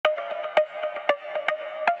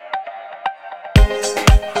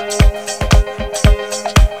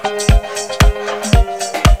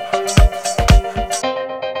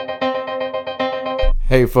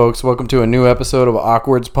Hey folks, welcome to a new episode of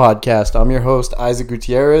Awkwards Podcast. I'm your host, Isaac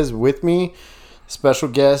Gutierrez. With me, special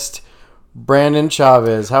guest, Brandon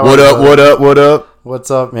Chavez. What up?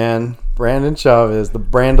 What's up, man? Brandon Chavez, the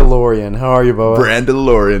Brandalorian. How are you, Boa?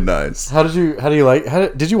 Brandalorian, nice. Did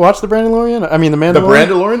you watch the Brandalorian? I mean, the Mandalorian?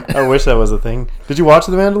 The Brandalorian? I wish that was a thing. Did you watch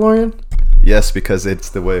the Mandalorian? Yes, because it's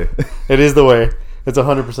the way. It is the way. It's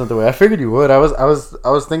 100% the way. I figured you would. I was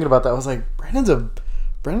thinking about that. I was like,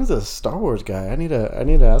 Brandon's a Star Wars guy. I need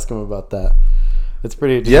to ask him about that. It's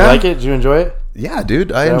pretty. Did you like it? Did you enjoy it? Yeah,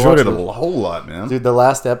 dude. I enjoyed it a whole lot, man. Dude, the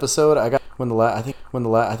last episode when the last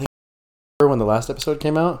episode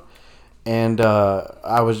came out, and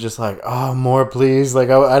I was just like, oh, more please.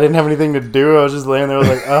 Like I didn't have anything to do. I was just laying there. I was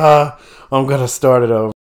like, I'm gonna start it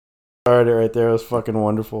over. Started it right there. It was fucking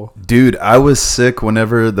wonderful. Dude, I was sick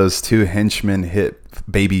whenever those two henchmen hit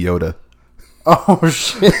Baby Yoda. Oh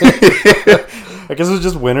shit. I guess it was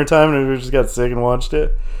just wintertime and we just got sick and watched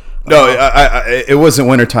it. No, it wasn't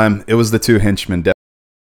wintertime. It was the two henchmen.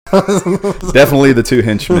 Definitely the two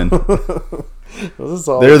henchmen.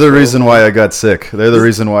 They're the reason why I got sick. They're the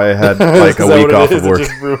reason why I had like a week off of work. It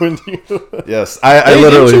just ruined you. Yes, I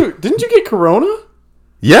literally. Didn't you get corona?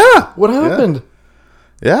 Yeah. What happened?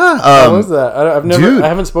 Yeah. How was that? I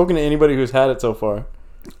haven't spoken to anybody who's had it so far.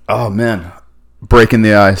 Oh man, breaking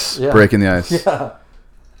the ice. Yeah. Breaking the ice. Yeah.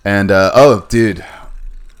 And dude,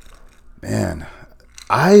 man,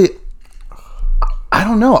 I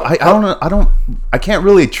don't know. I can't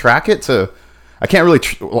really track it to. I can't really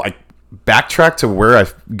backtrack to where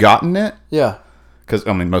I've gotten it. Yeah. Because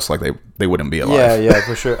I mean, most likely they wouldn't be alive. Yeah,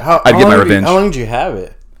 for sure. I'd get my revenge. How long did you have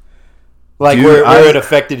it? Like dude, where it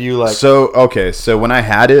affected you? Like so when I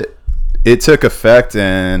had it, it took effect,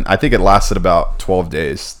 and I think it lasted about 12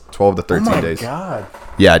 days, 12 to 13 days. Oh my god.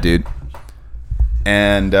 Yeah, dude.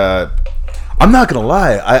 And I'm not gonna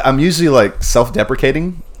lie, I'm usually like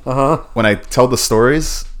self-deprecating when I tell the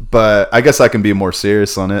stories, but I guess I can be more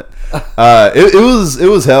serious on it. It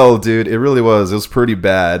was hell, dude. It really was. It was pretty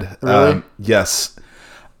bad. Really? Yes.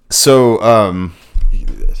 So you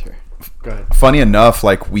can do this here. Go ahead. Funny enough,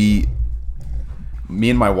 like me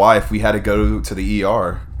and my wife, we had to go to the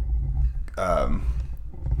ER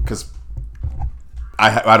because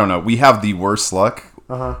I don't know. We have the worst luck.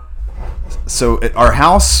 So at our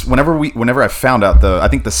house, whenever I found out I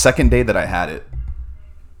think the second day that I had it,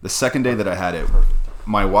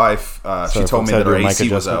 my wife, she told me that our AC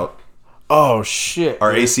was out. Oh shit!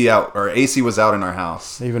 Our AC was out in our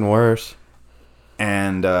house. Even worse.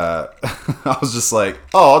 And I was just like,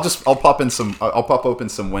 I'll pop open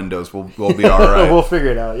some windows. We'll be all right. We'll figure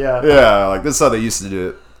it out. Yeah. Yeah, like this is how they used to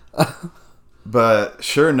do it. But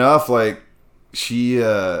sure enough, like she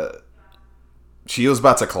was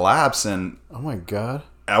about to collapse, and oh my god,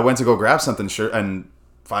 I went to go grab something, and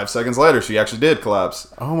 5 seconds later, she actually did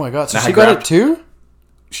collapse. Oh my god, so she got it too?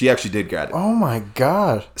 She actually did grab it. Oh my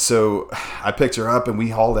god. So I picked her up, and we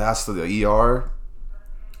hauled ass to the ER,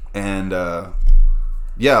 and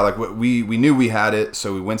yeah, like we knew we had it,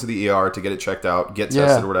 so we went to the ER to get it checked out, get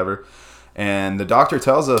tested or whatever. And the doctor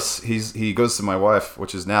tells us, he goes to my wife,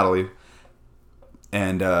 which is Natalie,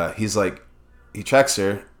 and he's like, he checks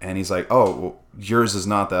her, and he's like, oh, well, yours is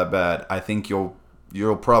not that bad. I think you'll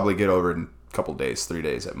probably get over it in a couple days, 3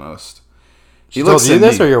 days at most. He told you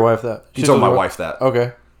this or your wife that? He told my wife that.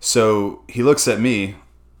 Okay. So he looks at me,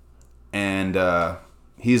 and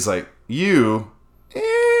he's like, you...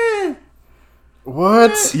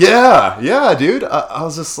 What? Yeah, dude. I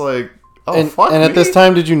was just like, fuck. And at this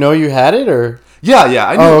time, did you know you had it, or? Yeah.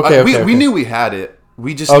 I knew. Oh, okay, we knew we had it.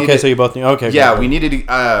 We just so you both knew. Okay. Yeah, we needed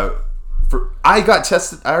to. I got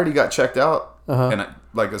tested. I already got checked out, and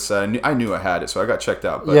like I said, I knew I had it, so I got checked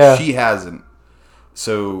out. But she hasn't.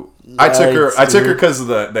 So I took her because of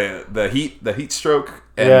the heat stroke.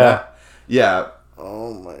 And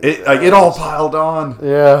Oh my god. It all piled on.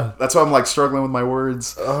 Yeah. That's why I'm like struggling with my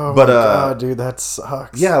words. Oh my god, dude, that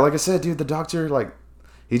sucks. Yeah, like I said, dude, the doctor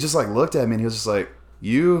he just looked at me and he was just like,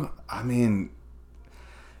 "You, I mean,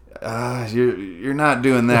 you're not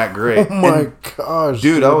doing that great." Oh my gosh,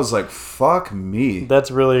 dude, I was like, "Fuck me."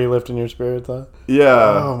 That's really lifting your spirits, huh?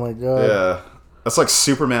 Yeah. Oh my god. Yeah. That's like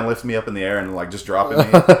Superman lifting me up in the air and like just dropping me,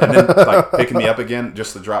 and then like picking me up again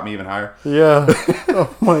just to drop me even higher. Yeah.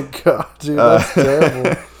 Oh my god, dude, that's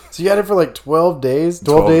terrible. So you had it for like 12 days?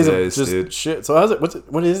 12 days of just dude. Shit. So how's it?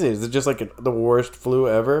 What is it? Is it just like the worst flu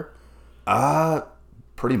ever?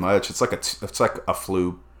 Pretty much. It's like a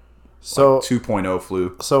flu. So like 2.0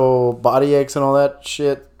 flu. So body aches and all that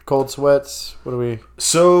shit, cold sweats. What do we?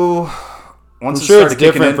 So once I'm sure it's started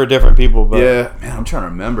kicking different in, for different people, but yeah, man, I'm trying to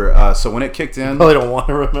remember. So when it kicked in, probably don't want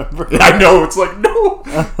to remember. I know it's like no,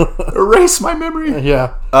 erase my memory.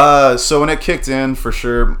 Yeah. So when it kicked in, for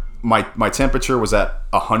sure, my temperature was at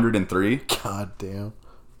 103, God damn.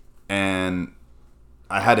 and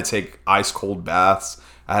I had to take ice cold baths.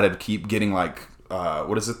 I had to keep getting like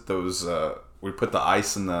what is it? Those we put the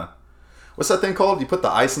ice in the what's that thing called? You put the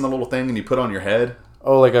ice in the little thing and you put it on your head.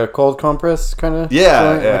 Oh, like a cold compress kind of?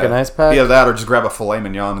 Yeah, thing? Like an ice pack? Yeah, that or just grab a filet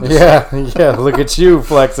mignon. And just yeah. Look at you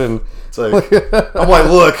flexing. It's like, I'm like,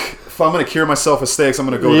 look, if I'm going to cure myself of steaks, I'm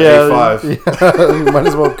going to go with A5. Yeah, you might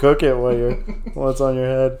as well cook it while it's on your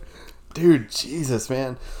head. Dude, Jesus,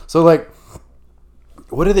 man. So, like,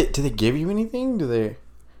 what do they give you anything? Do they...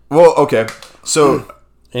 Well, okay. So...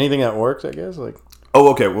 anything that works, I guess? Like,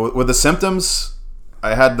 okay. Well, with the symptoms,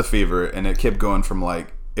 I had the fever, and it kept going from,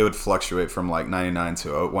 like, it would fluctuate from, like, 99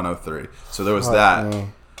 to 103. So there was that.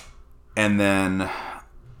 Man. And then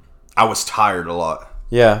I was tired a lot.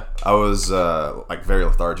 Yeah. I was, like, very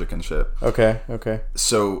lethargic and shit. Okay.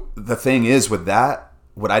 So the thing is with that,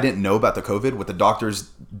 what I didn't know about the COVID, what the doctors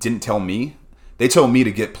didn't tell me, they told me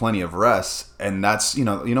to get plenty of rest. And that's, you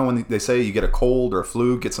know when they say you get a cold or a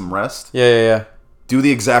flu, get some rest? Yeah. Do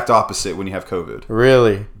the exact opposite when you have COVID.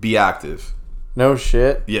 Really? Be active. No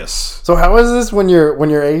shit. Yes. So how is this when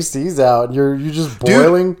your AC's out? You're just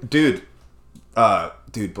boiling? Dude,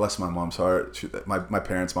 bless my mom's heart. My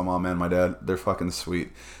parents, my mom and my dad, they're fucking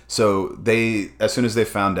sweet. So they, as soon as they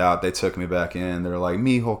found out, they took me back in. They're like,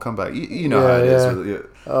 "Mijo, come back." You know how it is.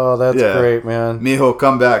 Oh, that's great, man. Mijo,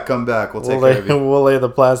 come back. We'll take care of you. We'll lay the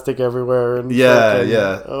plastic everywhere. And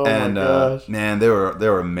yeah. Oh and my gosh. man, they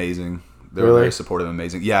were amazing. They were very supportive,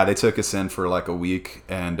 amazing. Yeah, they took us in for like a week,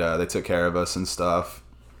 and they took care of us and stuff.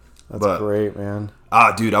 That's great, man.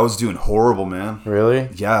 Dude, I was doing horrible, man. Really?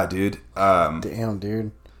 Yeah, dude. Damn,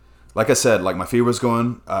 dude. Like I said, like my fever was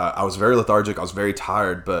going. I was very lethargic. I was very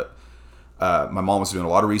tired, but my mom was doing a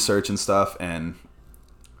lot of research and stuff, and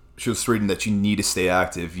she was reading that you need to stay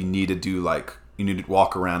active. You need to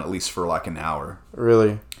walk around at least for like an hour.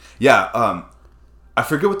 Really? Yeah. I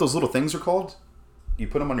forget what those little things are called. You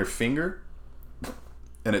put them on your finger,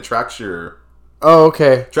 and it tracks your. Oh,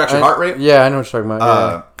 okay. Tracks your heart rate. Yeah, I know what you're talking about.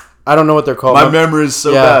 Yeah. I don't know what they're called. My memory is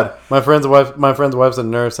so bad. My friend's wife's a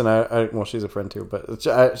nurse, and well, she's a friend too, but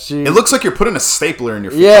she. It looks like you're putting a stapler in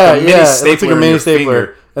your finger. Yeah, like it looks like a mini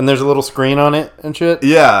stapler, and there's a little screen on it and shit.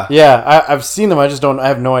 Yeah, I've seen them. I just don't. I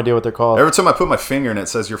have no idea what they're called. Every time I put my finger in it,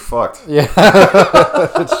 says you're fucked. Yeah,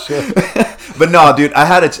 shit. But no, dude, I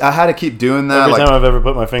had to keep doing that. Every time I've ever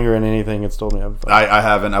put my finger in anything, it's told me I'm fucked. I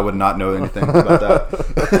haven't. I would not know anything about that.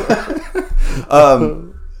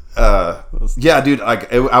 Yeah, dude,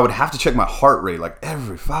 like I would have to check my heart rate like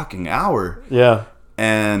every fucking hour. Yeah.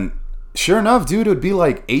 And sure enough, dude, it would be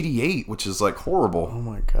like 88, which is like horrible. Oh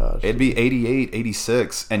my gosh. It'd be 88,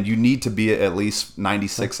 86, and you need to be at least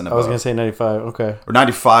 96 and above. I was gonna say 95. Okay. Or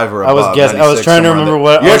 95 or above. I was guessing. I was trying to remember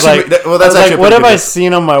what. I was like, well, that's actually. What have I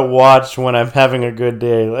seen on my watch when I'm having a good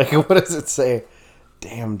day? Like, what does it say?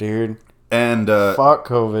 Damn, dude. And fuck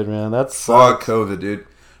COVID, man. That's fuck COVID, dude.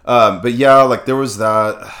 But yeah, like there was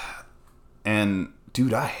that, and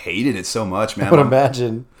dude, I hated it so much, man. I would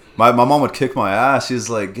imagine. My mom would kick my ass. She's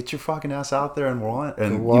like, "Get your fucking ass out there and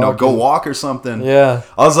go walk or something." Yeah.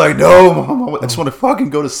 I was like, "No, Mom, I just want to fucking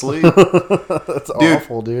go to sleep." That's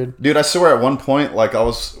awful, dude. Dude, I swear at one point, like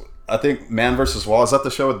I think Man vs. Wild. Is that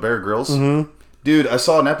the show with Bear Grylls? Mm-hmm. Dude, I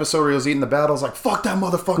saw an episode where he was eating the bat. I was like, "Fuck that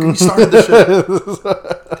motherfucker! He started this shit."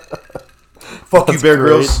 Fuck you, Bear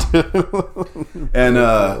Grylls. And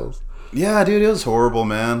yeah, dude, it was horrible,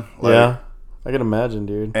 man. Like, yeah, I can imagine,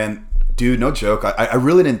 dude. And dude, no joke, I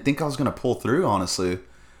really didn't think I was gonna pull through, honestly.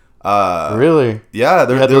 Really? Yeah,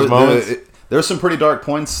 there were some pretty dark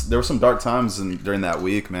points. There were some dark times during that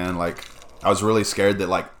week, man. Like, I was really scared that,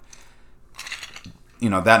 like,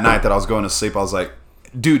 that night that I was going to sleep, I was like,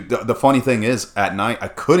 dude, the funny thing is, at night I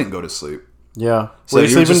couldn't go to sleep. Yeah. So were you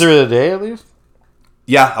sleeping through the day at least?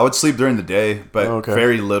 Yeah, I would sleep during the day, but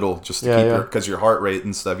very little, just to keep because your heart rate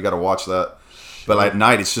and stuff, you got to watch that. But at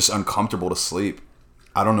night, it's just uncomfortable to sleep.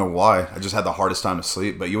 I don't know why. I just had the hardest time to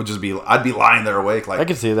sleep. But I'd be lying there awake. Like, I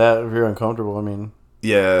could see that if you're uncomfortable. I mean,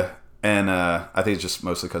 yeah, and I think it's just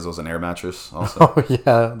mostly because it was an air mattress. Also, oh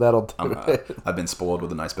yeah, that'll do it. I've been spoiled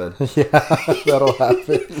with a nice bed. Yeah, that'll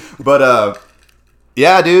happen. But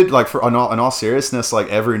yeah, dude. Like, in all seriousness, like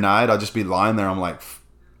every night I'll just be lying there. I'm like,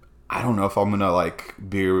 I don't know if I'm gonna like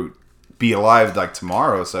be alive like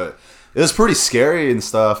tomorrow. So it was pretty scary and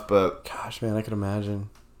stuff. But gosh, man, I can imagine.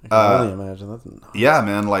 I can only imagine. That's nuts. Yeah,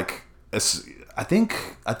 man. Like, I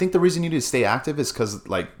I think the reason you need to stay active is because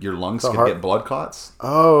like your lungs can get blood clots.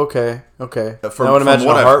 Oh, okay. From, I would imagine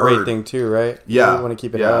what a I've heart heard, rate thing too, right? Yeah, You want to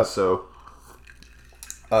keep it up. So,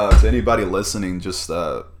 to anybody listening, just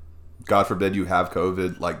God forbid you have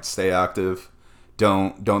COVID, like stay active.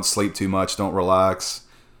 Don't sleep too much. Don't relax.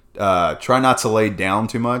 Try not to lay down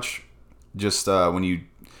too much. Just when you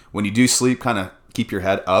do sleep, kind of keep your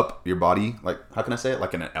head up, your body, like, how can I say it?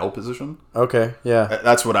 Like in an L position. Okay, yeah.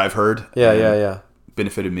 That's what I've heard. Yeah.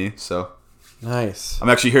 Benefited me, so. Nice. I'm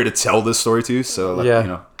actually here to tell this story too, so, like, you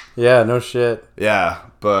know. Yeah, no shit. Yeah,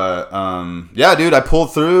 but, yeah, dude, I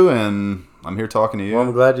pulled through, and I'm here talking to you. Well,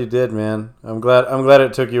 I'm glad you did, man. I'm glad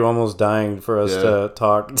it took you almost dying for us to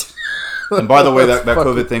talk. And by the way, that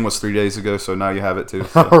COVID thing was 3 days ago, so now you have it too.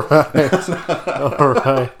 So. All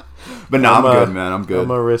right. But no, I'm good, man. I'm good.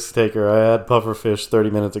 I'm a risk taker. I had pufferfish 30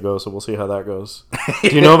 minutes ago, so we'll see how that goes. Do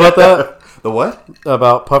you know about that? The what?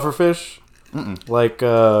 About pufferfish? Mm-mm. Like,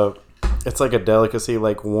 it's like a delicacy.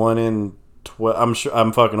 Like 1 in 12. I'm sure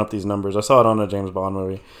I'm fucking up these numbers. I saw it on a James Bond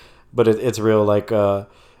movie, but it's real.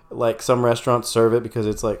 Like some restaurants serve it because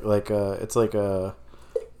it's like a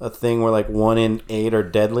thing where like 1 in 8 are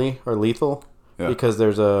deadly or lethal because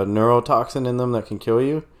there's a neurotoxin in them that can kill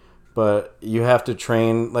you. But you have to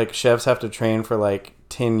train, like chefs have to train for like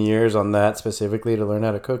 10 years on that specifically to learn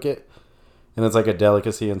how to cook it. And it's like a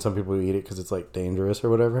delicacy, and some people eat it because it's like dangerous or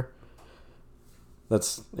whatever.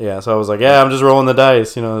 So I was like, I'm just rolling the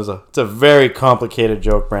dice. You know, it's a very complicated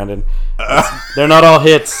joke, Brandon. They're not all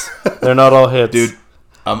hits. They're not all hits. Dude,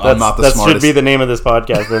 I'm not the smartest. That should be the name of this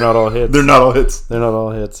podcast. They're not all hits. They're not all hits. They're not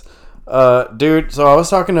all hits. Dude, so I was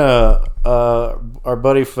talking to our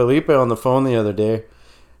buddy Felipe on the phone the other day.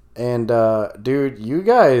 And dude, you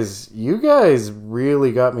guys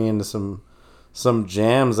really got me into some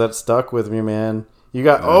jams that stuck with me, man. You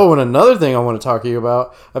got and another thing I want to talk to you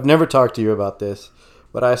about. I've never talked to you about this,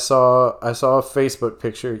 but I saw a Facebook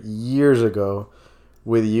picture years ago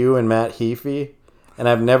with you and Matt Heafy, and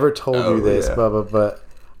I've never told you this, Bubba, but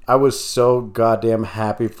I was so goddamn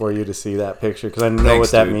happy for you to see that picture because I know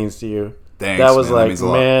what that means to you. Thanks, that was man. like,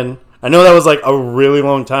 man, I know that was like a really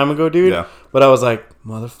long time ago, dude. Yeah. But I was like,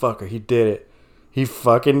 motherfucker, he did it. He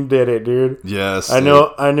fucking did it, dude. Yes. I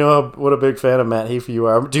know what a big fan of Matt Heafy you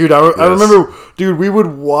are. Dude, I remember, dude, we would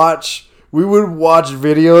watch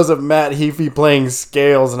videos of Matt Heafy playing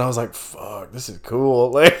scales, and I was like, fuck, this is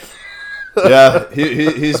cool. Like, yeah,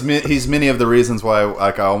 he's many of the reasons why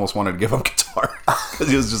I almost wanted to give him guitar because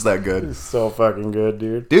he was just that good. He's so fucking good,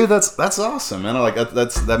 dude. Dude, that's awesome, man. Like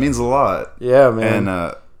that means a lot. Yeah, man.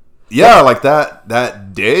 And like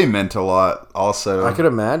that day meant a lot. Also, I could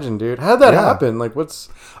imagine, dude. How'd that happen? Like, what's?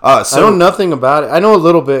 I know nothing about it. I know a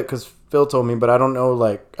little bit because Phil told me, but I don't know.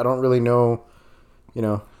 Like, I don't really know. You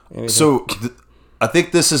know. Anything. So. I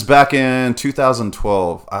think this is back in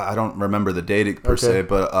 2012. I don't remember the date per se,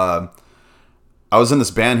 but I was in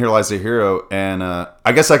this band, Here Lies a Hero, and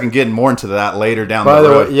I guess I can get more into that later down the road.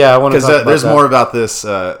 By the way, yeah, I want to talk about there's more about this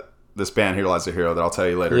this band, Here Lies a Hero, that I'll tell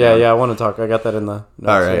you later. Yeah, I want to talk. I got that in the notes.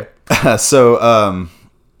 All right. So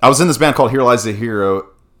I was in this band called Here Lies a Hero,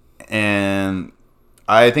 and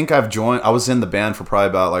I think I was in the band for probably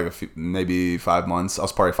about like maybe 5 months. I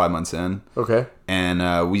was probably 5 months in. Okay.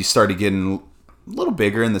 And we started getting a little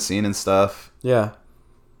bigger in the scene and stuff. Yeah.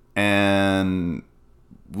 And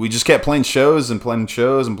we just kept playing shows, trying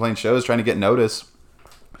to get noticed.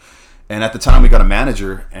 And at the time, we got a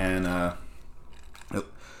manager, and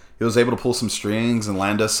he was able to pull some strings and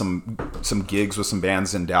land us some gigs with some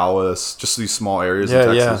bands in Dallas, just these small areas of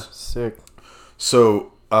Texas. Yeah, sick.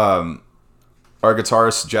 So our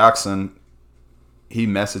guitarist Jackson, he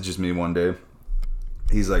messages me one day.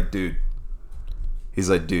 He's like, dude,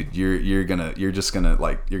 you're just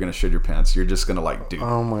gonna shit your pants. You're just gonna like, dude.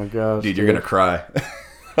 Oh my gosh, dude, you're gonna cry.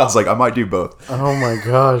 I was like, I might do both. Oh my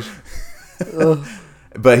gosh.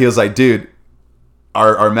 But he was like, dude,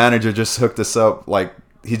 our manager just hooked us up. Like,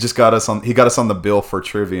 he got us on the bill for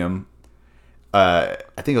Trivium. I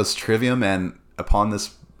think it was Trivium, and Upon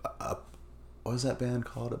this, what was that band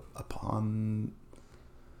called? Upon.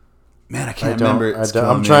 Man, I can't remember.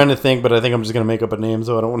 I'm trying to think, but I think I'm just gonna make up a name,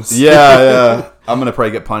 so I don't want to. Yeah. I'm gonna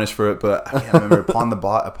probably get punished for it, but I can't remember.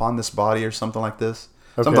 Upon this body or something like this,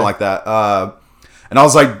 something like that. And I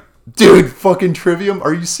was like, dude, fucking Trivium,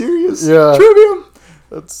 are you serious? Yeah, Trivium.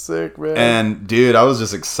 That's sick, man. And dude, I was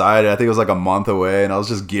just excited. I think it was like a month away, and I was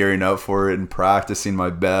just gearing up for it and practicing my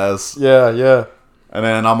best. Yeah. And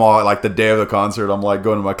then I'm all like, the day of the concert, I'm like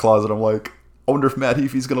going to my closet. I'm like, I wonder if Matt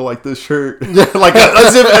Heafy's gonna like this shirt. Like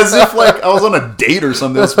as if like I was on a date or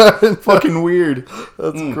something. It's fucking weird.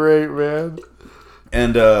 That's great, man.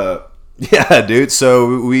 And yeah, dude.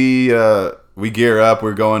 So we we gear up.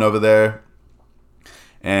 We're going over there,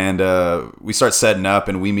 and we start setting up,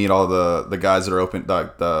 and we meet all the guys that are open,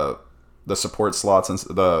 the support slots and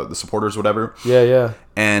the supporters, whatever. Yeah.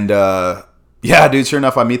 And yeah, dude. Sure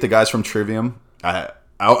enough, I meet the guys from Trivium.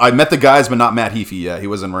 I met the guys, but not Matt Heafy yet. He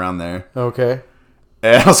wasn't around there. Okay.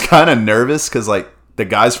 And I was kind of nervous because like the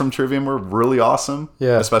guys from Trivium were really awesome.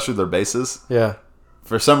 Yeah. Especially their bassist. Yeah.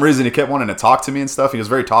 For some reason, he kept wanting to talk to me and stuff. He was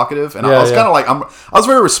very talkative, and Yeah, I was kind of like, I was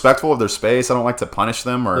very respectful of their space. I don't like to punish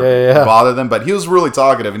them or Yeah. bother them, but he was really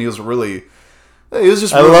talkative, and he was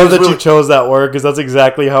just. I love that you chose that word because that's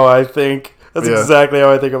exactly how I think. That's Yeah. exactly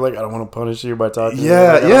how I think. I'm like, I don't want to punish you by talking. to you.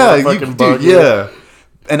 Yeah, Like, I don't yeah, wanna fucking bug you. yeah.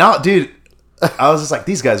 And I was just like,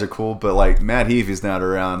 these guys are cool, but like Matt Heafy's not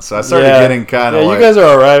around, so I started getting kind of Yeah, like, you guys are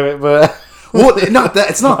alright, but well, not that.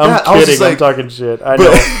 It's not I'm that. I was kidding. just like, I'm talking shit.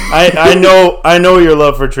 I know. I know your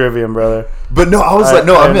love for Trivium, brother. but no, I was like,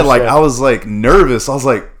 no, I meant like, understand. I was like nervous. I was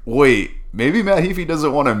like, wait, maybe Matt Heafy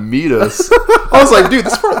doesn't want to meet us. I was like, dude,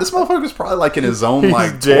 this motherfucker's probably like in his own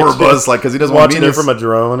like He's tour bus, like because he doesn't want to Watching meet it us. from a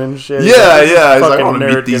drone and shit. Yeah, yeah. He's like, I fucking want to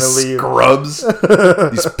meet nerd these gonna leave.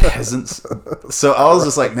 scrubs, these peasants. So I was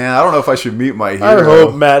just like, man, I don't know if I should meet my hero. I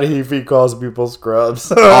hope Matt Heafy calls people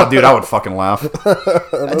scrubs. Oh, dude, I would fucking laugh.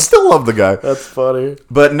 I still love the guy. That's funny.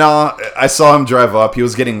 But no, I saw him drive up. He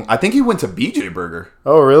was getting, I think he went to BJ Burger.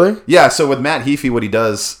 Oh, really? Yeah, so with Matt Heafy, what he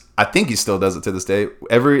does, I think he still does it to this day.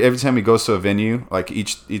 Every time he goes to a venue, like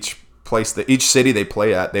each place, each city they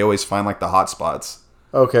play at, they always find like the hot spots.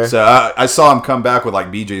 Okay. So I saw him come back with like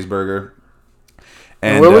BJ's Burger.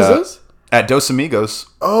 And where was this? At Dos Amigos.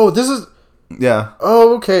 Oh, this is. Yeah.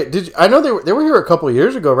 Oh, okay. I know they were here a couple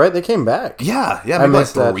years ago, right? They came back. Yeah, I maybe like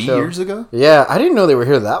missed that 3 show. years ago. Yeah, I didn't know they were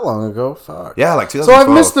here that long ago. Fuck. Yeah, like So 2012.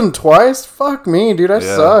 I've missed them twice. Fuck me, dude. I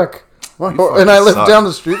Yeah. suck. fucking And I live suck. down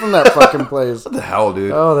the street from that fucking place. What the hell,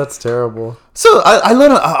 dude? Oh, that's terrible. So I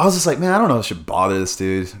let him. I was just like, man, I don't know if I should bother this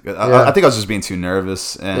dude. Yeah. I think I was just being too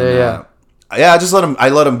nervous, and Yeah. I just let him. I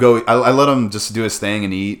let him go. I let him just do his thing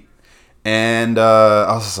and eat. And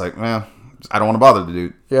I was just like, man, I don't want to bother the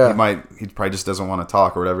dude. Yeah. He probably just doesn't want to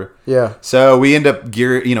talk or whatever. Yeah. So we end up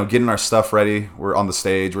getting our stuff ready. We're on the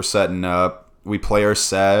stage. We're setting up. We play our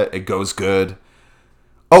set. It goes good.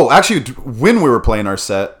 Oh, actually, when we were playing our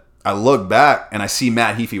set, I look back and I see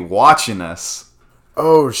Matt Heafy watching us.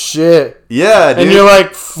 Oh, shit. Yeah, dude. And you're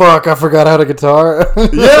like, fuck, I forgot how to guitar.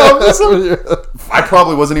 Yeah, I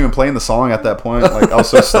probably wasn't even playing the song at that point. Like I was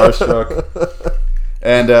so starstruck.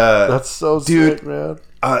 And That's so dude, sick, man.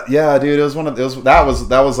 yeah, dude,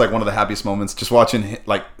 that was like one of the happiest moments, just watching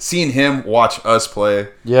seeing him watch us play.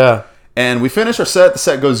 Yeah. And we finish our set. The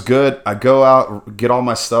set goes good. I go out, get all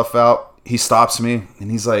my stuff out. He stops me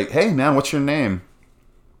and he's like, "Hey, man, what's your name?"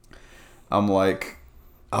 I'm like,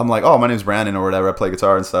 "Oh, my name's Brandon or whatever. I play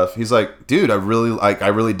guitar and stuff." He's like, "Dude, I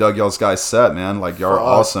really dug y'all's guys' set, man. Like, y'all are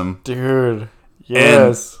awesome." Dude.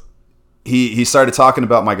 Yes. He started talking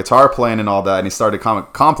about my guitar playing and all that, and he started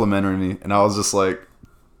complimenting me, and I was just like,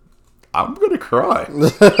 I'm gonna cry.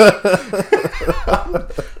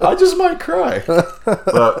 I just might cry.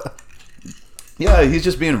 But yeah, he's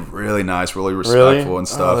just being really nice, really respectful and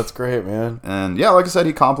stuff. Oh, that's great, man. And yeah, like I said,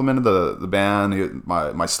 he complimented the band,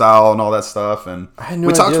 my style and all that stuff, and I had no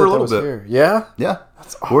we talked idea for a that little was bit. here. Yeah? Yeah,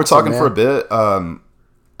 That's we were talking awesome, for a man. bit.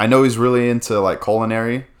 I know he's really into like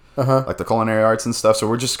culinary. Uh-huh. Like the culinary arts and stuff, so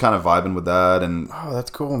we're just kind of vibing with that, and Oh,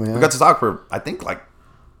 that's cool, man. we got to talk for I think like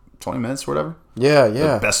 20 minutes or whatever. Yeah, The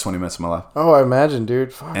yeah. best 20 minutes of my life. Oh, I imagine,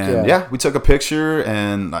 dude. Fuck And yeah. yeah, we took a picture,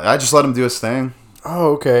 and I just let him do his thing.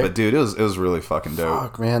 Oh, okay. But dude, it was really fucking dope.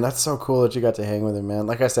 Fuck, man. That's so cool that you got to hang with him, man.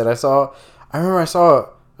 Like I said, I don't remember I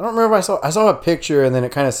saw a picture and then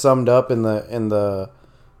it kind of summed up in the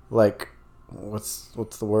like what's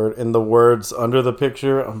the word in the words under the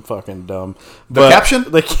picture. I'm fucking dumb. The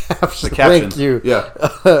caption? The caption. The caption. Thank you. Yeah.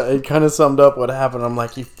 It kind of summed up what happened. I'm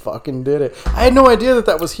like, you fucking did it. I had no idea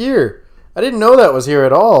that was here. I didn't know that was here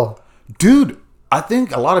at all. Dude, I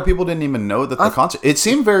think a lot of people didn't even know that the concert. It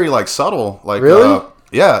seemed very like subtle. Like Really?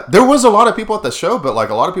 Yeah, there was a lot of people at the show, but like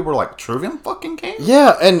a lot of people were like, Trivium fucking came?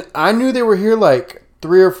 Yeah, and I knew they were here like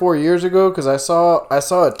 3 or 4 years ago because I saw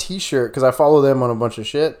a T-shirt because I follow them on a bunch of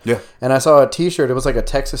shit. Yeah. And I saw a T-shirt. It was like a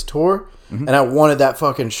Texas tour, and I wanted that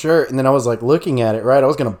fucking shirt. And then I was like looking at it. Right, I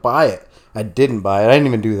was gonna buy it. I didn't buy it. I didn't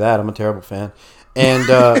even do that. I'm a terrible fan. And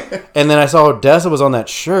and then I saw Odessa was on that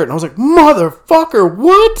shirt, and I was like, motherfucker,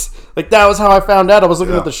 what? Like that was how I found out. I was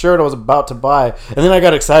looking at the shirt I was about to buy, and then I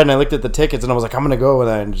got excited and I looked at the tickets, and I was like, I'm gonna go with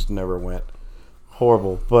that, and just never went.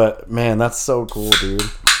 Horrible, but man, that's so cool, dude.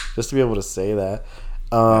 Just to be able to say that.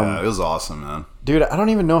 Yeah, it was awesome, man. Dude, I don't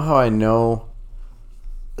even know how I know.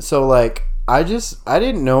 So like, I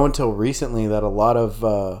didn't know until recently that a lot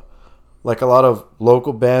of like a lot of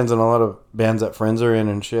local bands and a lot of bands that friends are in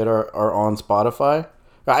and shit are on Spotify.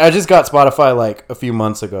 I just got Spotify like a few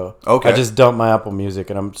months ago. Okay. I just dumped my Apple Music,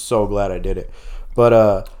 and I'm so glad I did it. But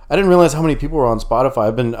I didn't realize how many people were on Spotify.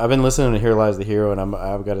 I've been listening to Here Lies the Hero, and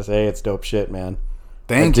I've got to say it's dope shit, man.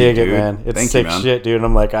 Thank you, dig dude. it, man. It's Thank sick you, man. shit, dude. And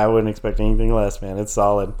I'm like, I wouldn't expect anything less, man. It's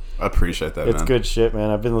solid. I appreciate that, It's man. good shit, man.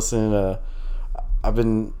 I've been listening to.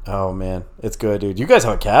 Oh man, it's good, dude. You guys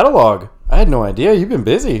have a catalog. I had no idea. You've been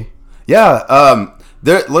busy. Yeah.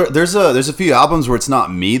 There's a few albums where it's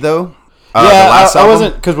not me though. Yeah, the last I album-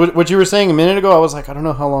 wasn't, because what you were saying a minute ago, I was like, I don't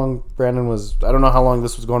know how long Brandon was. I don't know how long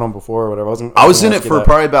this was going on before or whatever. I was in it for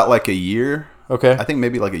probably about like a year. Okay. I think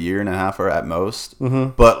maybe like a year and a half or at most.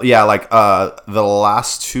 Mm-hmm. But yeah, like the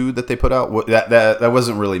last two that they put out, that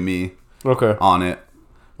wasn't really me Okay. on it.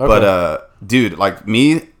 Okay. But dude, like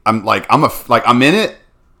me, I'm in it,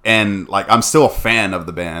 and like I'm still a fan of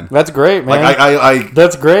the band. That's great, man. Like I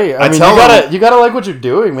That's great. I mean, tell you gotta like what you're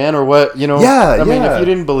doing, man, or what you know. Yeah, I mean, yeah. if you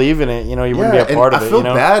didn't believe in it, you know, you wouldn't yeah, be a part and of it. I feel you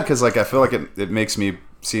know? bad because like I feel like it makes me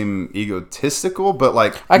seem egotistical, but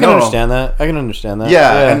like I can no. understand that. I can understand that.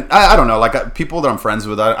 Yeah, and I don't know, like people that I'm friends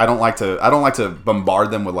with, I don't like to bombard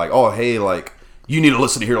them with like, oh hey, like you need to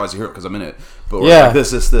listen to Here Lies the Hero because I'm in it, but Yeah. like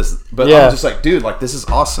this, but Yeah. I'm just like, dude, like this is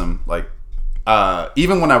awesome, like.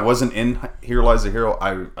 Even when I wasn't in Here Lies the Hero,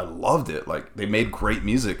 I loved it. Like they made great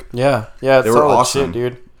music. yeah. It's They were solid awesome. shit,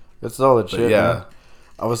 dude. It's solid shit. yeah. Man.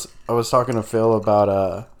 I was talking to Phil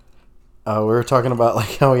about we were talking about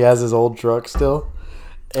like how he has his old truck still,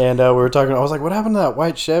 and we were talking. I was like, what happened to that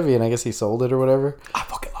white Chevy? And I guess he sold it or whatever. I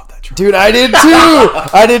fucking love that truck. Dude, I did too.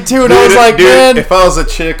 I did too, and I was like, dude, man. if I was a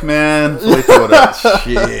chick, man, fully throw that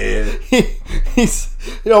shit.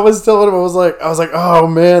 I was telling him, I was like, oh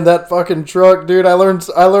man, that fucking truck, dude. I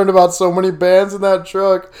learned about so many bands in that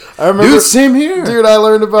truck. I remember, Dude, same here. dude. I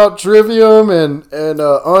learned about Trivium and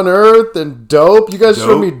Unearthed and Dope. You guys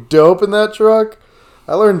showed me Dope in that truck.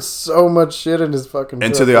 I learned so much shit in his fucking.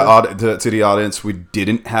 And truck, to the audience, we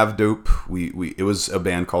didn't have Dope. It was a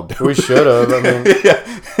band called Dope. we should have. I mean,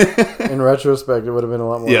 yeah. in retrospect, it would have been a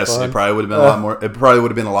lot more. Yes, fun. it probably would have been a lot more. It probably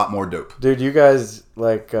would have been a lot more dope. Dude, you guys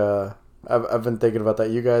like. I've been thinking about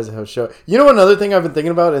that. You guys have show. You know another thing I've been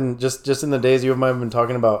thinking about, and just in the days you and I have been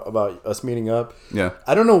talking about us meeting up. Yeah.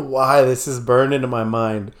 I don't know why this is burned into my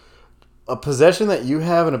mind. A possession that you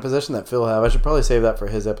have and a possession that Phil have. I should probably save that for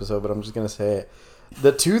his episode, but I'm just gonna say it.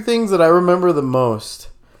 The two things that I remember the most.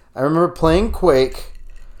 I remember playing Quake.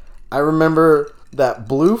 I remember that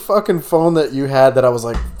blue fucking phone that you had that I was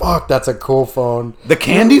like, fuck, that's a cool phone. The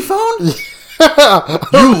candy phone? Yeah.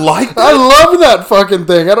 You like that? I love that fucking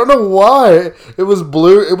thing. I don't know why. It was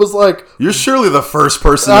blue. It was like You're surely the first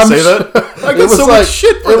person to I'm say sure- that. I it get was so like, much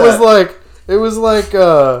shit for it that. was like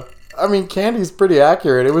I mean, candy's pretty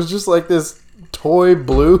accurate. It was just like this toy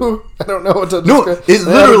blue. I don't know what to No, describe. it had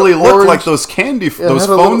literally an looked orange- like those candy, it those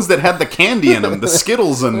had a phones little- that had the candy in them, the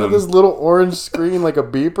Skittles in it had them. this little orange screen like a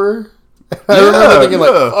beeper. I remember thinking yeah.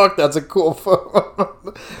 like, fuck, that's a cool phone.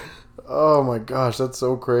 Oh my gosh, that's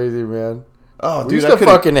so crazy, man. Oh, We dude, used I to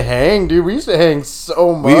couldn't. fucking hang, dude. We used to hang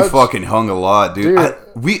so much. We fucking hung a lot, dude.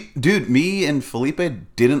 Dude. Me and Felipe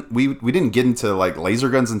didn't get into like laser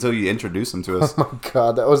guns until you introduced them to us. Oh my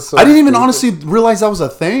god, that was so I didn't even stupid. honestly realize that was a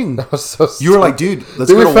thing. That was so You were like, dude,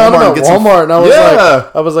 let's Dude, go we to found Walmart them and at get some. Walmart, and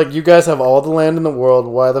Yeah. I was like, you guys have all the land in the world.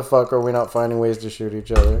 Why the fuck are we not finding ways to shoot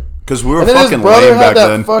each other? Because we were And then his fucking brother lame had back that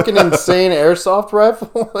then. fucking insane airsoft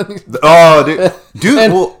rifle. And he's- Oh, dude,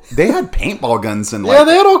 And- well, they had paintball guns and like, yeah,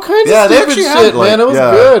 they had all kinds Yeah, of they stupid actually shit, had, like, man. It was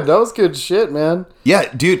yeah. good. That was good shit, man.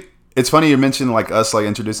 yeah, dude. It's funny you mentioned like us like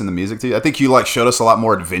introducing the music to you. I think you like showed us a lot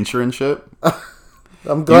more adventure and shit.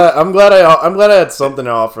 I'm glad I had something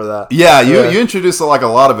to offer that. Yeah, you introduced like a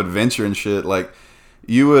lot of adventure and shit. Like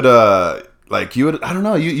you would I don't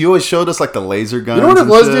know. You always showed us like the laser guns. You know what it and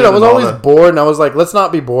was, shit dude? I was and all always that. bored, and I was like, let's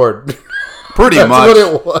not be bored. Pretty That's much. what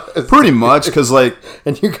it was. Pretty much, because like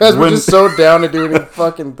And you guys were when- just so down to do any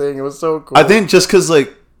fucking thing. It was so cool. I think just because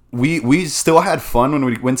like we still had fun when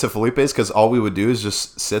we went to Felipe's because all we would do is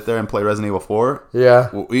just sit there and play Resident Evil 4. Yeah.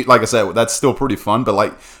 Like I said, that's still pretty fun. But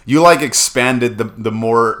like you like expanded the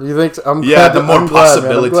more. You think? I'm Yeah, glad, the more I'm glad, man. I'm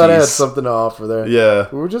possibilities. glad I had something to offer there. Yeah.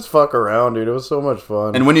 We would just fuck around, dude. It was so much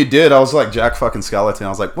fun. And when you did, I was like Jack fucking Skeleton. I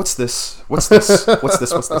was like, "What's this? What's this? What's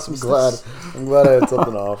this? What's this?" I'm What's glad. this? I'm glad I had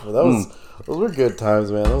something to offer. That was those were good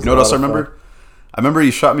times, man. That was You know a what else lot I of remember? I remember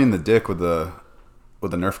you shot me in the dick with the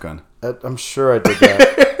Nerf gun. fun. I'm sure I did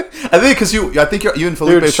that. I think because you and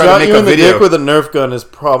Felipe Dude, tried shot to make you a in the video. dick with a Nerf gun is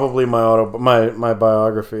probably my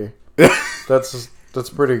biography. That's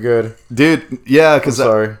pretty good. Dude, yeah, because I'm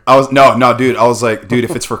sorry. I was no, dude. I was like, dude,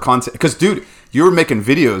 if it's for content, because dude, you were making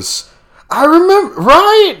videos. I remember,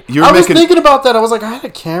 right? You were I was making- thinking about that. I was like, I had a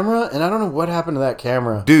camera, and I don't know what happened to that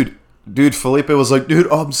camera. Dude, Felipe was like,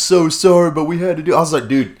 dude, I'm so sorry, but we had to do. I was like,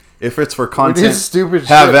 dude, if it's for We content, did stupid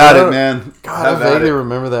have shit. at bro. it, man. God, Have I at vaguely it.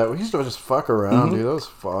 remember that. We used to just fuck around, dude. That was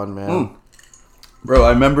fun, man. Bro,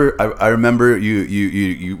 I remember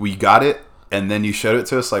you we got it, and then you showed it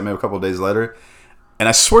to us like maybe a couple of days later, and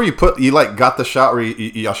I swear you like got the shot where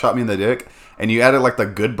y'all shot me in the dick, and you added like the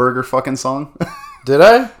Good Burger fucking song. Did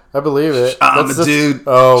I? I believe it. I'm a dude.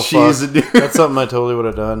 Oh, She's fuck. a dude. That's something I totally would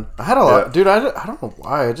have done. I had a lot, Yeah. dude. I don't know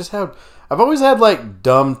why. I've always had like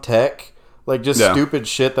dumb tech, like just Yeah. stupid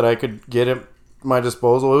shit that I could get at my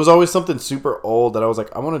disposal. It was always something super old that I was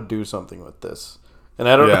like, I want to do something with this, and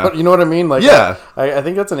I don't Yeah. know. You know what I mean? Like, Yeah. I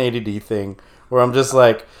think that's an ADD thing where I'm just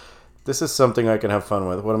like, this is something I can have fun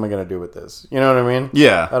with. What am I gonna do with this? You know what I mean?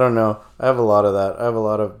 Yeah. I don't know. I have a lot of that.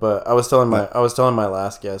 But I was telling my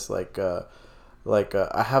last guest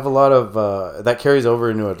I have a lot of that carries over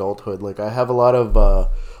into adulthood. Like I have a lot of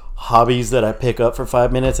hobbies that I pick up for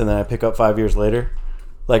 5 minutes and then I pick up 5 years later.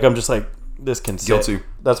 Like I'm just like, this can sit. Guilty.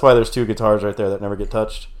 That's why there's 2 guitars right there that never get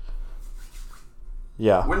touched.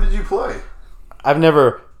 Yeah. When did you play? I've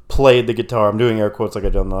never played the guitar. I'm doing air quotes like I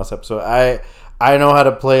did on the last episode. I know how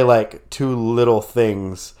to play like 2 little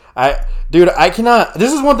things. I cannot.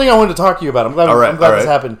 This is one thing I wanted to talk to you about. I'm glad this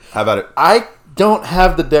happened. How about it? I don't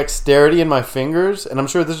have the dexterity in my fingers, and I'm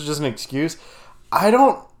sure this is just an excuse. I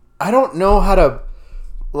don't know how to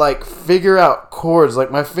like figure out chords.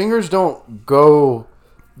 Like my fingers don't go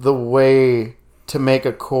the way to make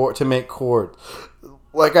a chord to make chords.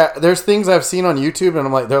 Like there's things I've seen on YouTube, and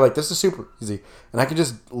I'm like, they're like, this is super easy, and I can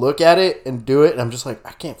just look at it and do it, and I'm just like,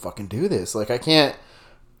 I can't fucking do this. Like I can't.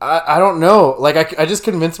 I don't know. Like I just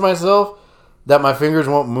convinced myself that my fingers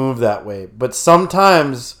won't move that way. But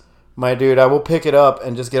sometimes, my dude, I will pick it up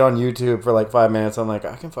and just get on YouTube for like 5 minutes. I'm like,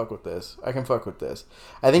 I can fuck with this. I can fuck with this.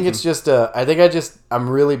 I think it's just I'm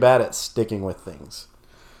really bad at sticking with things.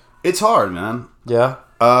 It's hard, man. Yeah.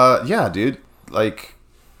 Yeah, dude. Like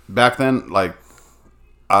back then, like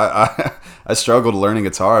I struggled learning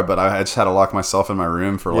guitar, but I just had to lock myself in my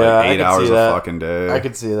room for like 8 hours a fucking day. I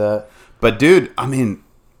could see that. But dude, I mean,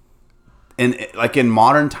 in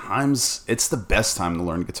modern times, it's the best time to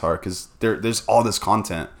learn guitar because there's all this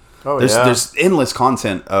content. Oh, There's endless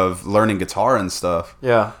content of learning guitar and stuff.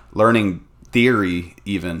 Yeah. Learning theory,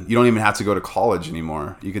 even. You don't even have to go to college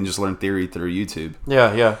anymore. You can just learn theory through YouTube.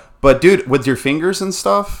 Yeah, yeah. But dude, with your fingers and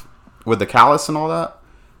stuff, with the callus and all that,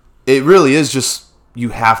 it really is just, you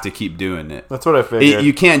have to keep doing it. That's what I figured.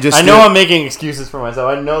 You can't just. I know I'm making excuses for myself.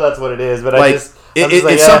 I know that's what it is, but like, I'm just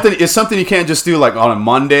like, it's something you can't just do like on a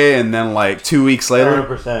Monday and then like 2 weeks later,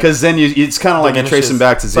 100%. because then it's kind of like you're tracing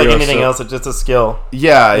back to zero. Like anything so- else, it's just a skill.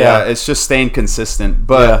 Yeah, it's just staying consistent.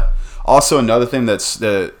 But Yeah. also another thing it's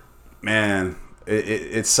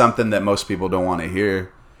something that most people don't want to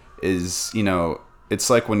hear is, it's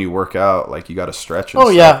like when you work out, like you got to stretch. And Oh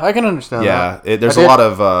stuff. yeah, I can understand. Yeah, that. there's a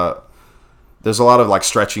lot of like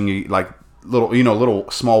stretching, like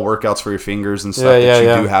little small workouts for your fingers and stuff that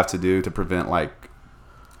you do have to do to prevent like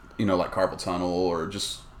carpal tunnel or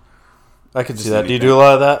just. I could just see that. Do you anything. do a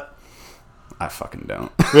lot of that? I fucking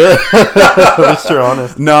don't. Really? At least you're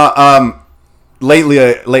honest. No, lately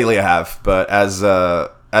I have, but as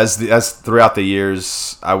throughout the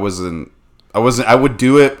years, I would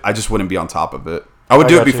do it. I just wouldn't be on top of it. I would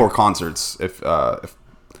do it before concerts, if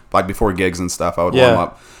like before gigs and stuff. I would warm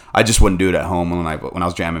up. I just wouldn't do it at home when I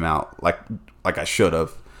was jamming out like I should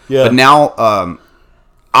have. Yeah. But now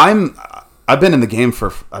I've been in the game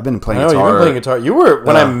I've been playing guitar. You've been playing guitar. You were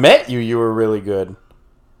when I met you. You were really good.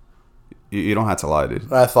 You don't have to lie,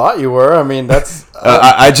 dude. I thought you were. I mean, that's.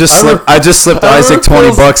 I just slipped Isaac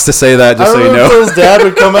 $20 to say that, just so you know. Phil's dad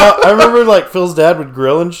would come out. I remember like Phil's dad would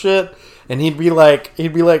grill and shit, and he'd be like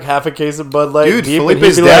half a case of Bud Light. Dude, deep,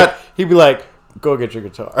 Felipe's dad. He'd be like, "Go get your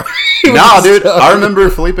guitar." No, dude. I remember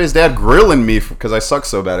Felipe's dad grilling me because I suck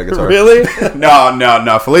so bad at guitar. Really?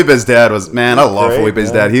 No. Felipe's dad was, man, I love great,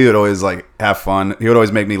 Felipe's man. dad. He would always like have fun. He would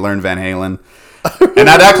always make me learn Van Halen. And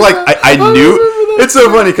I'd act like I knew. It's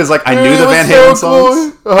so funny because like I knew the Van Halen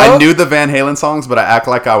songs. I knew the Van Halen songs, but I act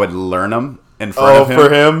like I would learn them in front of him. For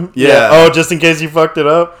him? Yeah. Oh, just in case you fucked it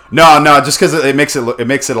up? No, just because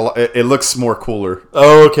it looks more cooler.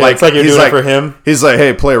 Oh, okay. It's like you're he's doing it for him? He's like,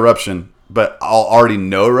 hey, play Eruption, but I'll already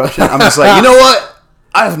know Eruption. I'm just like, you know what?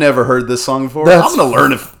 I've never heard this song before. I'm gonna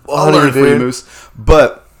learn it. I'll learn it for you, Moose.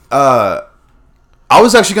 But I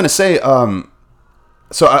was actually gonna say,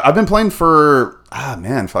 so I've been playing for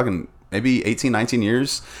fucking maybe 18, 19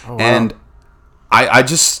 years, and I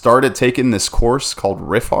just started taking this course called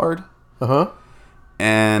Riff Hard. Uh-huh.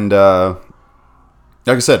 And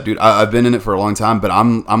Like I said, dude, I've been in it for a long time, but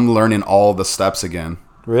I'm learning all the steps again.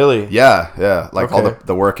 Really? Yeah. Like all Okay.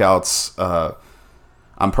 the workouts.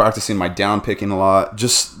 I'm practicing my down picking a lot.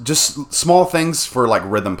 Just small things for like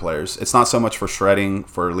rhythm players. It's not so much for shredding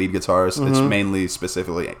for lead guitarists. It's mainly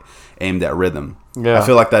specifically aimed at rhythm. Yeah. I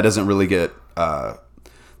feel like that doesn't really get.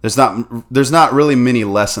 There's not really many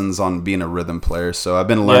lessons on being a rhythm player. So I've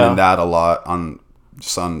been learning that a lot on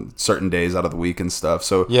certain days out of the week and stuff.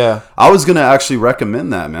 So Yeah. I was gonna actually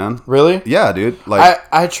recommend that, man. Really? Yeah, dude. Like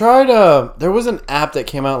I tried. There was an app that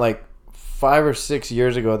came out like 5 or 6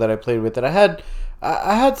 years ago that I played with that I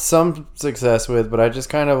had some success with, but I just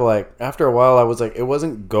kind of like after a while I was like it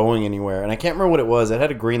wasn't going anywhere, and I can't remember what it was. It had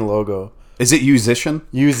a green logo. is it Musician?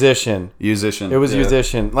 Musician. Musician. It was yeah.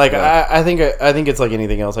 Musician. Like I think it's like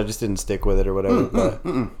anything else. I just didn't stick with it or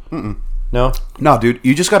whatever. No. No, dude,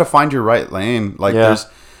 you just got to find your right lane. Like, Yeah. there's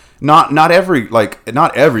not every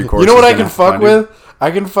course. You know what is I can gonna fuck find you. with?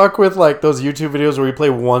 I can fuck with like those YouTube videos where you play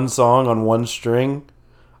one song on one string.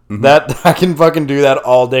 That I can fucking do that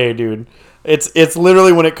all day, dude. It's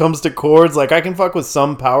literally when it comes to chords, like I can fuck with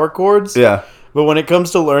some power chords. Yeah, But when it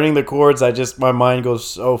comes to learning the chords, my mind goes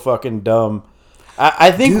so fucking dumb.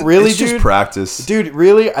 I think dude, really, it's just dude, practice. dude,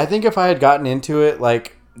 really, I think if I had gotten into it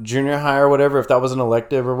like junior high or whatever, if that was an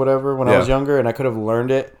elective or whatever when I was Yeah. younger, and I could have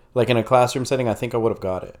learned it like in a classroom setting, I think I would have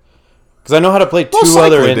got it. Because I know how to play Most two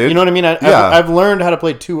other, likely, dude. you know what I mean? Yeah. I've learned how to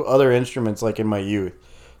play two other instruments like in my youth.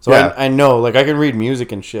 So Yeah. I know, like I can read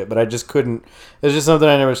music and shit, but I just couldn't. It's just something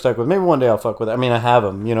I never stuck with. Maybe one day I'll fuck with it. I mean, I have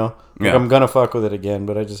them, you know. Like, Yeah. I'm gonna fuck with it again,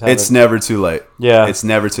 but I just haven't. It's never too late. Yeah. It's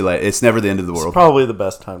never too late. It's never the end of the world. Probably the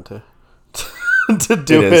best time to to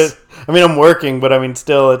do It is. it. I mean, I'm working, but I mean,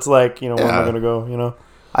 still, it's like, you know, when am I Yeah. gonna go? You know?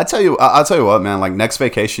 I'll tell you what, man. Like next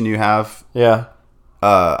vacation you have, Yeah.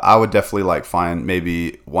 I would definitely like find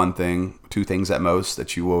maybe one thing, two things at most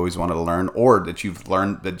that you always wanted to learn, or that you've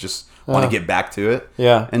learned that just want to get back to it.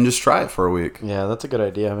 Yeah. And just try it for a week. Yeah, that's a good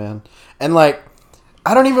idea, man. And like,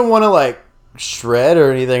 I don't even want to like shred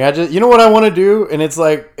or anything. I just, you know what I want to do, and it's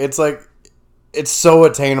so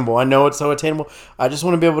attainable. I know it's so attainable. I just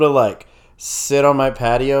want to be able to like sit on my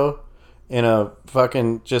patio in a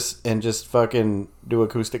fucking just fucking do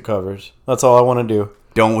acoustic covers. That's all I want to do.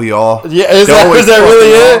 Don't we all? Yeah, is that Don't we really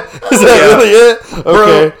it? fucking Is that Yeah. really it?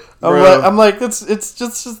 Okay. Bro. I'm like it's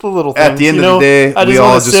just the little things. At the end you of know? the day, I we all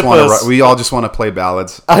wanna just sip want a- to. We all just want to play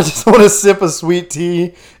ballads. I just want to sip a sweet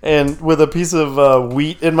tea and with a piece of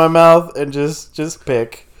wheat in my mouth and just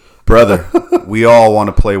pick. Brother, we all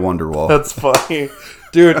want to play Wonderwall. That's funny,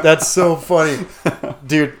 dude. That's so funny,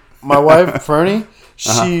 dude. My wife Fernie,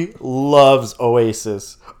 she loves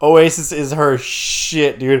Oasis. Oasis is her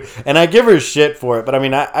shit, dude. And I give her shit for it, but I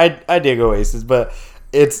mean, I dig Oasis, but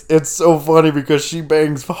it's so funny because she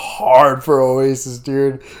bangs hard for Oasis,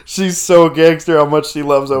 dude. She's so gangster how much she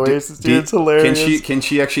loves Oasis, dude. It's hilarious. Can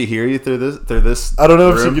she actually hear you through this? I don't know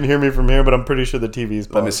if room? she can hear me from here, but I'm pretty sure the TV's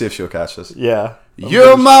paused. Let me see if she'll catch us. Yeah.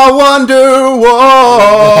 You're my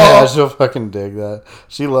Wonderwall. Yeah, she'll fucking dig that.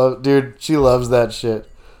 She loves that shit.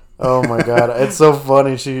 Oh my god, it's so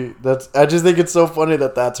funny. I just think it's so funny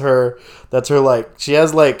that's her like she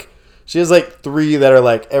has like 3 that are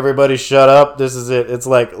like everybody shut up. This is it. It's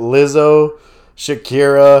like Lizzo,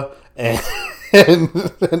 Shakira,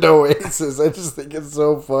 and Oasis. I just think it's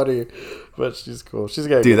so funny, but she's cool. She's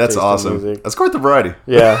got a Dude, good that's taste in awesome. music. That's quite the variety.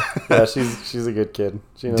 Yeah, she's a good kid.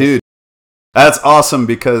 She knows. Dude, that's awesome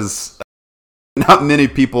because not many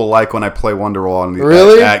people like when I play Wonderwall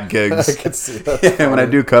Really? at gigs. I can see that. Yeah, when I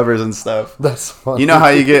do covers and stuff. That's funny. You know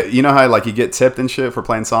how like you get tipped and shit for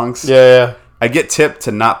playing songs? Yeah. I get tipped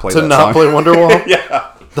to not play To that not song. play Wonderwall?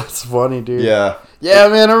 Yeah. That's funny, dude. Yeah. Yeah,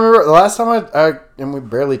 man, I remember the last time and we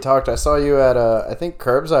barely talked. I saw you at I think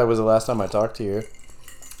Curbside was the last time I talked to you.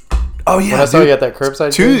 Oh yeah. When I saw you at that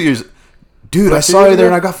Curbside 2 thing? years. Dude, Like I 2 saw years you there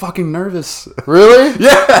ago? and I got fucking nervous. Really?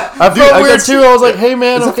 Yeah. I felt weird too. I was like, "Hey,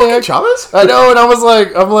 man, Is that okay." fucking Chavez? I know, and I'm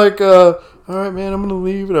like, all right, man, I'm gonna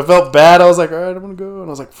leave. And I felt bad. I was like, all right, I'm gonna go. And I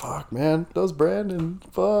was like, fuck, man, that was Brandon.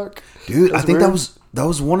 Fuck, Dude, I That's think weird. that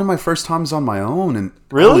was one of my first times on my own. And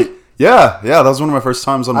Really? Yeah, that was one of my first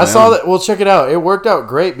times on my I own. saw that. Well, check it out. It worked out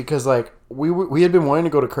great because like we had been wanting to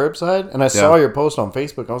go to Curbside, and I saw your post on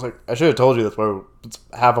Facebook. I was like, I should have told you that's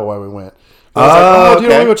half of why we went. And I was like, dude,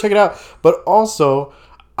 okay. let me go check it out. But also,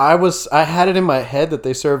 I had it in my head that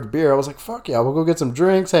they served beer. I was like, fuck yeah, we'll go get some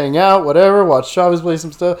drinks, hang out, whatever, watch Chavez play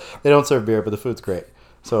some stuff. They don't serve beer, but the food's great.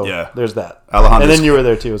 So Yeah. there's that. Alejandro's- And then you were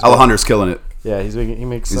there too. As well. Alejandra's killing it. Yeah, he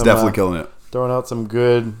makes He's some, definitely killing it. throwing out some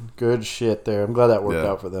good shit there. I'm glad that worked Yeah.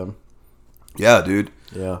 out for them. Yeah, dude.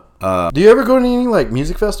 Yeah. Do you ever go to any like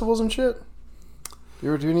music festivals and shit? You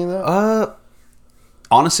ever do any of that?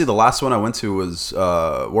 Honestly, the last one I went to was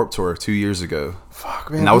Warped Tour 2 years ago.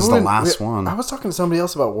 Fuck, man. And that was the last one. I was talking to somebody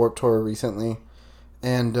else about Warped Tour recently,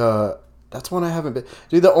 and that's one I haven't been.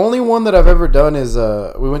 Dude, the only one that I've ever done is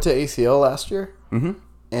we went to ACL last year,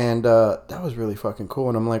 and that was really fucking cool.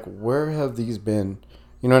 And I'm like, where have these been?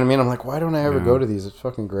 You know what I mean? I'm like, why don't I ever go to these? It's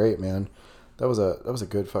fucking great, man. That was a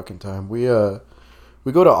good fucking time. We go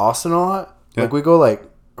to Austin a lot. Yeah. Like we go like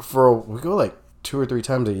 2 or 3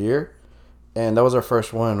 times a year. And that was our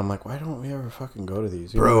first one. I'm like, why don't we ever fucking go to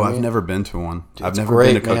these? Bro, I've never been to one. Dude, I've never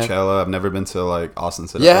been to Coachella. Man. I've never been to like Austin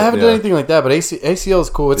City. Yeah, I haven't done anything like that. But ACL is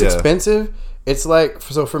cool. It's expensive. It's like,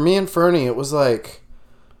 so for me and Fernie, it was like,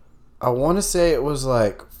 I want to say it was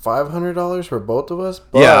like $500 for both of us.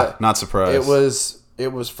 But yeah, not surprised.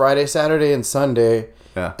 It was Friday, Saturday, and Sunday.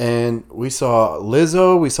 Yeah. And we saw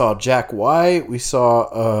Lizzo. We saw Jack White. We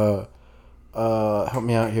saw, help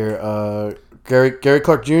me out here, Gary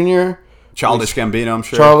Clark Jr., Childish Gambino, I'm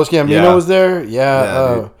sure. Childish Gambino was there.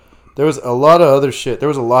 Yeah. There was a lot of other shit. There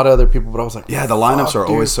was a lot of other people, but I was like, yeah, the lineups are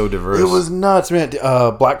always so diverse. It was nuts, man.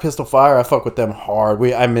 Black Pistol Fire, I fuck with them hard.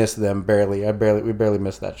 I missed them barely. We barely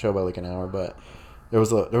missed that show by like an hour, but there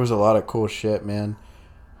was a lot of cool shit, man.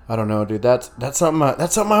 I don't know, dude. That's something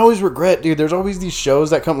I always regret, dude. There's always these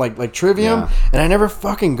shows that come like Trivium, and I never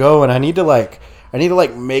fucking go, and I need to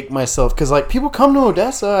make myself, because like people come to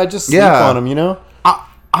Odessa, I just sleep on them, you know.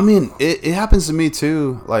 I mean, it happens to me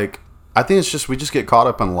too. Like, I think it's just we just get caught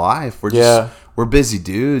up in life. We're busy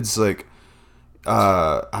dudes. Like,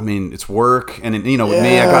 I mean, it's work, and with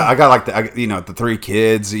me, I got like the 3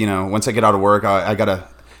 kids. You know, once I get out of work, I gotta,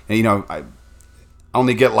 I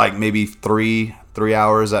only get like maybe 3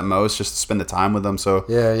 hours at most just to spend the time with them. So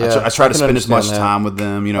I try to spend as much time with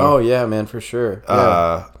them. You know. Oh yeah, man, for sure.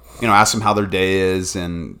 Ask them how their day is,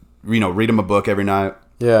 and read them a book every night.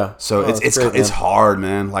 Yeah. So it's hard,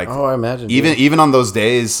 man. Like, I imagine. Even on those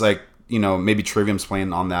days, like, maybe Trivium's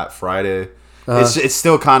playing on that Friday. It's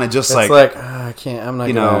still kind of just it's like I can't. I'm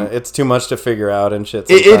not gonna. It's too much to figure out and shit.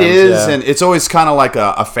 It is, and it's always kind of like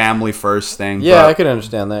a family first thing. Yeah, I can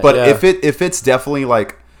understand that. But if it's definitely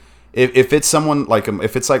like if it's someone like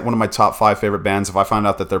if it's like one of my top 5 favorite bands, if I find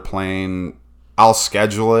out that they're playing, I'll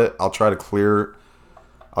schedule it. I'll try to clear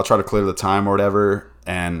the time or whatever,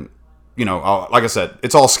 and. Like I said,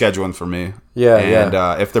 it's all scheduling for me. Yeah,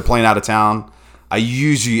 and if they're playing out of town, I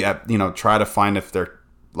usually, try to find if they're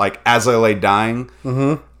like As I Lay Dying.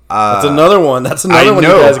 Mm-hmm. That's another one. That's another one you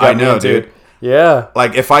guys got me into. Dude. Yeah.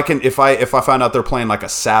 Like if I find out they're playing like a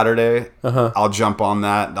Saturday, I'll jump on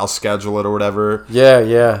that. I'll schedule it or whatever.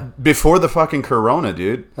 Yeah. Before the fucking Corona,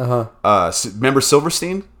 dude. Remember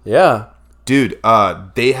Silverstein? Yeah. Dude,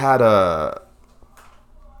 they had I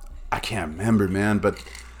can't remember, man, but.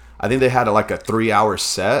 I think they had like a 3-hour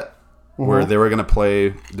set where they were gonna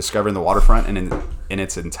play "Discovering the Waterfront" in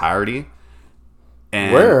its entirety.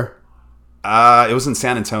 And where? It was in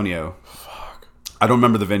San Antonio. Fuck. I don't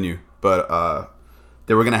remember the venue, but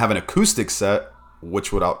they were gonna have an acoustic set,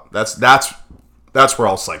 which would that's where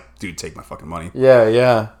I was like, dude, take my fucking money.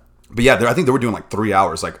 Yeah. But yeah, I think they were doing like 3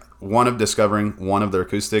 hours, like one of Discovering, one of their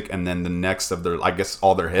acoustic, and then the next of their, I guess,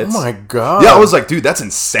 all their hits. Oh my god! Yeah, I was like, dude, that's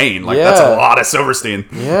insane. Like that's a lot of Silverstein.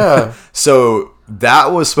 Yeah. So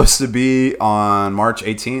that was supposed to be on March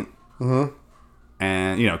 18th,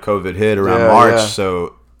 and COVID hit around March. Yeah.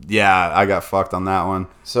 So yeah, I got fucked on that one.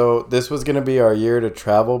 So this was gonna be our year to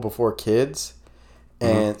travel before kids,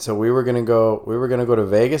 and so we were gonna go to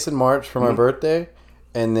Vegas in March for my birthday.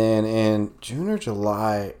 And then in June or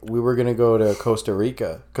July, we were going to go to Costa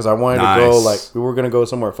Rica. Because I wanted to go, we were going to go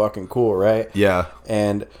somewhere fucking cool, right? Yeah.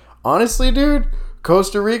 And honestly, dude,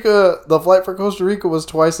 the flight for Costa Rica was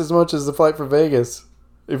twice as much as the flight for Vegas.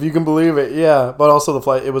 If you can believe it, yeah. But also the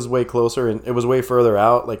flight, it was way closer and it was way further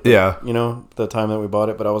out. The time that we bought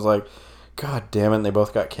it. But I was like, God damn it, they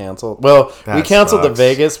both got canceled. Well, we canceled the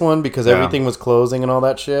Vegas one because everything was closing and all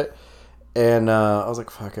that shit. And I was like,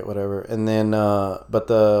 fuck it, whatever. And then, but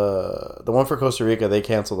the one for Costa Rica, they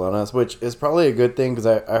canceled on us, which is probably a good thing because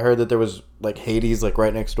I heard that there was like Haiti's like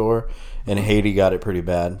right next door, and Haiti got it pretty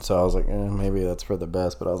bad. So I was like, maybe that's for the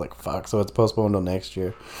best. But I was like, fuck. So it's postponed till next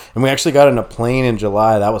year. And we actually got in a plane in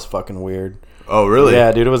July. That was fucking weird. Oh, really?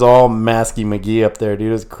 Yeah, dude. It was all Masky McGee up there, dude.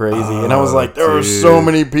 It was crazy. And I was like, there are so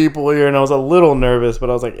many people here, and I was a little nervous, but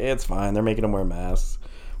I was like, it's fine. They're making them wear masks.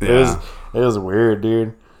 Yeah. It was weird,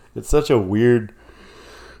 dude. It's such a weird.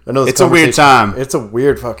 I know it's a weird time. It's a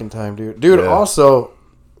weird fucking time, dude. Dude, also,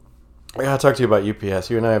 I gotta talk to you about UPS.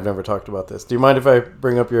 You and I have never talked about this. Do you mind if I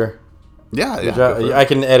bring up your Yeah, yeah. Go for it. I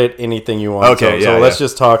can edit anything you want. Okay, so let's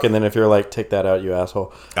just talk, and then if you're like, take that out, you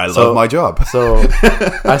asshole. I love my job. So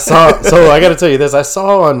I saw. So I got to tell you this. I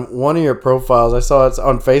saw on one of your profiles. I saw it's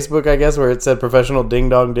on Facebook, I guess, where it said professional ding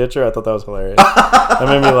dong ditcher. I thought that was hilarious. That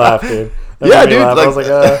made me laugh, dude. Yeah, dude. I was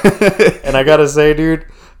like, and I gotta say, dude,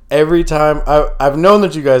 every time I've known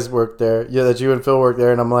that you guys work there, that you and Phil work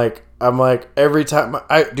there, and I'm like every time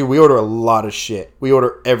we order a lot of shit. We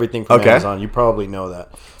order everything from Amazon. You probably know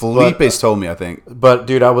that. Felipe's told me, I think. But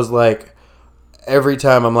dude, I was like, every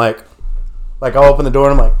time I'm like I'll open the door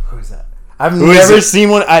and I'm like, who's that? I've never seen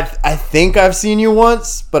one. I think I've seen you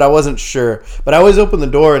once, but I wasn't sure. But I always open the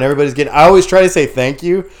door and everybody's I always try to say thank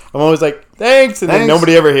you. I'm always like, thanks. And then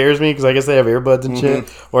nobody ever hears me because I guess they have earbuds and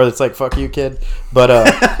shit. Or it's like, fuck you, kid. But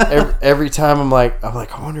every time I'm like, I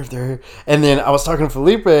wonder if they're here. And then I was talking to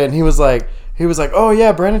Felipe and he was like, oh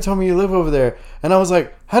yeah, Brandon told me you live over there. And I was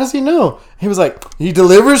like, how does he know? He was like, he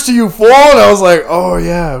delivers to you full. And I was like, oh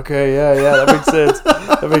yeah, okay, yeah, that makes sense.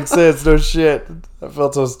 That makes sense. No shit. I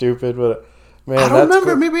felt so stupid, but man, I don't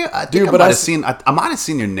remember. Cool. Maybe I might have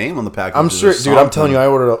seen your name on the package. I'm sure, dude. I'm telling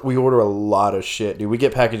you, we order a lot of shit, dude. We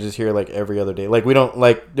get packages here like every other day. Like we don't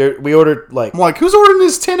we order like. I'm like, who's ordering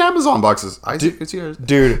these 10 Amazon boxes? It's yours,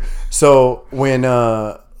 dude. So when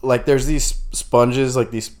like there's these sponges,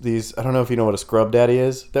 like these I don't know if you know what a scrub daddy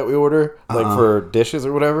is that we order like for dishes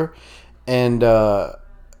or whatever, and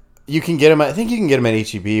you can get them. I think you can get them at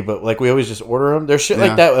HEB, but like we always just order them. There's shit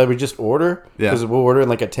like that we just order because we'll order in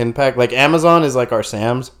like a 10-pack. Like Amazon is like our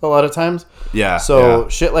Sam's a lot of times. Yeah. So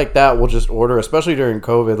shit like that we'll just order, especially during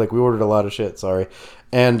COVID. Like we ordered a lot of shit. Sorry,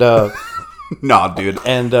 and nah, dude.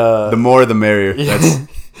 And the more the merrier. That's...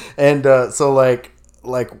 and so like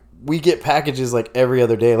we get packages like every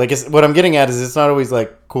other day. Like what I'm getting at is it's not always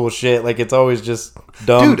like cool shit. Like it's always just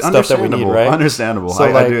dumb stuff that we need, right? Understandable. So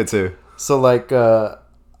I do it too. So like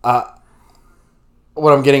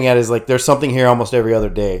what I'm getting at is like there's something here almost every other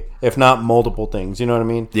day, if not multiple things. You know what I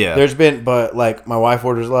mean? Yeah. But like my wife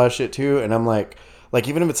orders a lot of shit too, and I'm like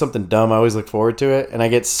even if it's something dumb, I always look forward to it, and I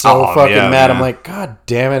get so fucking mad. Man. I'm like, God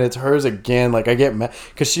damn it, it's hers again. Like I get mad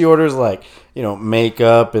because she orders like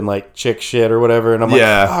makeup and like chick shit or whatever, and I'm like,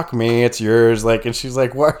 fuck me, it's yours. Like, and she's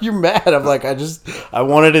like, why are you mad? I'm like, I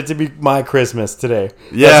wanted it to be my Christmas today.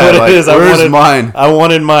 Yeah, that's what it is. Where's mine? I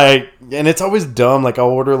wanted my. And it's always dumb. Like, I'll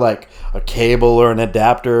order, like, a cable or an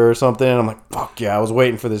adapter or something. And I'm like, fuck yeah, I was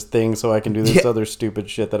waiting for this thing so I can do this other stupid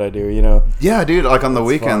shit that I do, you know? Yeah, dude. Like, on the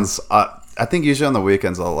weekends, I think usually on the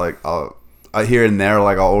weekends, I'll here and there,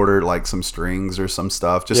 like, I'll order, like, some strings or some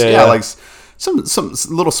stuff. Just, like, some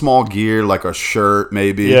little small gear, like a shirt,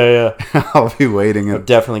 maybe. Yeah. I'll be waiting. I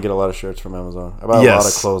definitely get a lot of shirts from Amazon. I buy a lot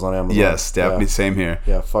of clothes on Amazon. Yes, definitely. Same here.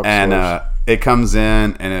 Yeah, fuck and it comes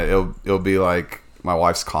in, and it'll be, like, my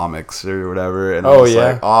wife's comics or whatever, and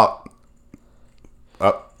like,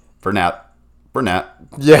 for Nat.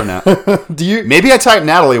 Yeah. For Nat. Do you? Maybe I typed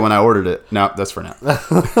Natalie when I ordered it. No, that's for Nat.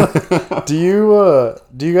 Do you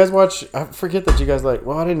guys watch? I forget that you guys like.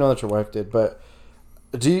 Well, I didn't know that your wife did, but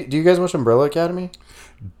do you guys watch Umbrella Academy?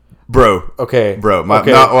 Bro. Okay. Bro.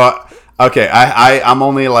 Okay. I'm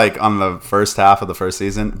only like on the first half of the first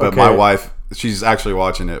season, but my wife. She's actually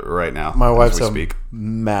watching it right now. My wife's a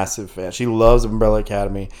massive fan. She loves Umbrella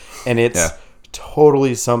Academy, and it's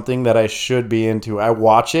totally something that I should be into. I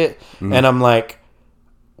watch it, and I'm like,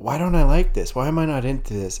 why don't I like this? Why am I not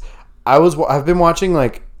into this? I've been watching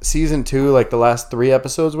like season 2, like the last 3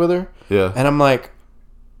 episodes with her. Yeah. And I'm like,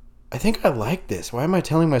 I think I like this. Why am I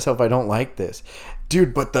telling myself I don't like this?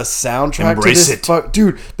 Dude, but the soundtrack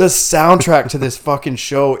the soundtrack to this fucking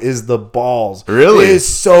show is the balls. Really? It is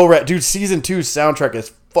so rad. Dude, season 2 soundtrack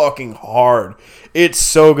is fucking hard. It's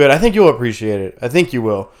so good. I think you'll appreciate it. I think you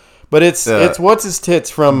will. But it's what's his tits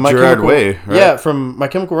from My Gerard Chemical Way, right? Yeah, from My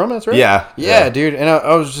Chemical Romance, right? Yeah, dude. And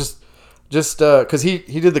I was just because he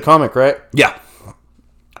did the comic, right? Yeah.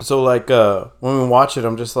 So like when we watch it,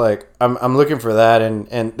 I'm just like I'm looking for that,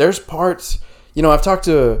 and there's parts. I've talked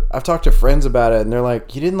to friends about it, and they're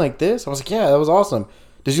like, "You didn't like this?" I was like, "Yeah, that was awesome."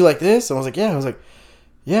 Did you like this? And I was like, "Yeah." I was like,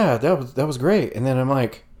 "Yeah, that was great." And then I'm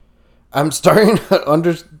like, I'm starting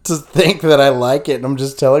to think that I like it, and I'm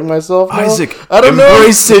just telling myself, no. Isaac, I don't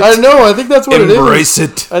embrace know. it. I know. I think that's what it is. Embrace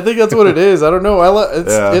it. I think that's what it is. I don't know.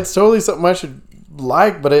 It's totally something I should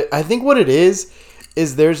like, but I think what it is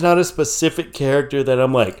there's not a specific character that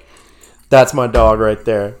I'm like, that's my dog right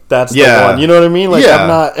there. That's the one. You know what I mean? Like I'm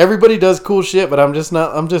not. Everybody does cool shit, but I'm just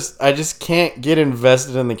not. I just can't get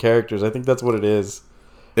invested in the characters. I think that's what it is.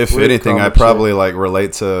 If anything, I probably like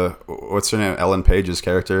relate to what's her name, Ellen Page's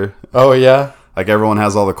character. Oh yeah. Like everyone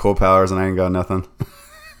has all the cool powers, and I ain't got nothing.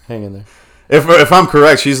 Hang in there. If I'm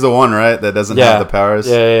correct, she's the one, right, that doesn't have the powers.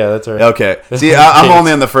 Yeah, that's right. Okay. See, I'm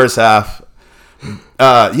only in the first half.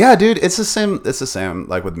 Yeah, dude, it's the same. It's the same.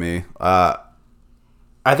 Like with me.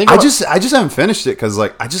 I think I just haven't finished it because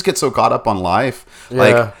like I just get so caught up on life. Yeah.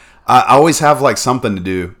 Like I always have like something to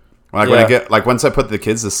do. Like when I get like once I put the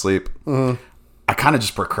kids to sleep, I kind of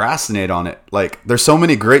just procrastinate on it. Like there's so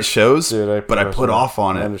many great shows, dude, but I put off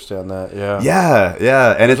on it. I understand that. Yeah.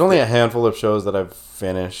 Yeah, and There's only a handful of shows that I've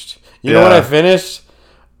finished. You know Yeah. what I finished?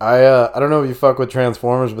 I don't know if you fuck with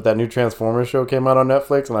Transformers, but that new Transformers show came out on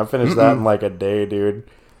Netflix, and I finished that in like a day, dude.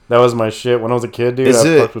 That was my shit when I was a kid, dude.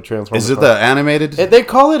 I fucked with Transformers. Is it the animated? They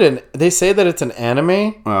call it they say that it's an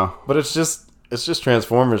anime, Oh. but it's just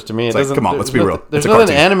Transformers to me. It like, doesn't. come on, let's be real. There's It's a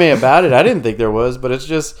nothing cartoon. anime about it. I didn't think there was, but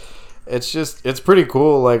it's pretty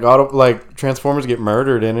cool. Like Transformers get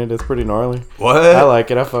murdered in it. It's pretty gnarly. What? I like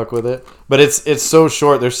it. I fuck with it. But it's so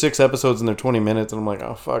short. There's 6 episodes and they're 20 minutes, and I'm like,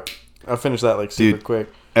 oh fuck. I finished that like super quick.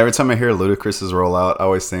 Every time I hear Ludacris's roll out, I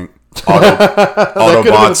always think That could have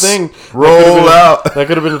been a Autobots thing. roll out. That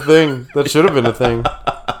could have been a thing. That should have been a thing.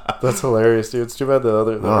 That's hilarious, dude. It's too bad the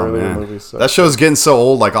Oh, earlier man. movies suck. That show's getting so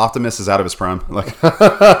old. Like Optimus is out of his prime. Like,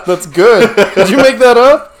 That's good. Did you make that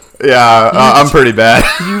up? yeah, I'm pretty bad.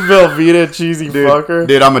 You Velveeta cheesy fucker.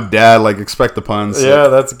 Dude, I'm a dad. Like, expect the puns. Yeah,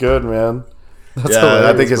 that's good, man. That's Yeah, I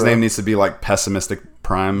hilarious, think his bro. name needs to be like Pessimistic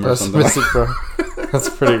Prime or something. Pessimistic, bro. That's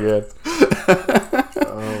pretty good.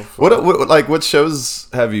 What shows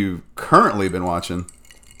have you currently been watching?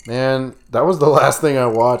 Man, that was the last thing I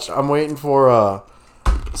watched. I'm waiting for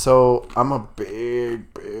so I'm a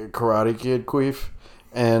big Karate Kid queef.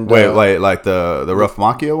 And Wait, like the Rough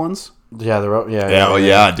Macchio ones? yeah,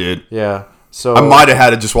 Yeah, dude. Yeah. So I might have had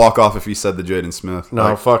to just walk off if he said the Jaden Smith. no,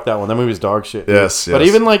 Like, fuck that one. That movie's dog shit. Dude. Yes, But yes.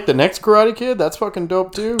 even like the next Karate Kid, that's fucking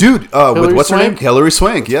dope too. dude, with Hilary what's her name? Swank? Hilary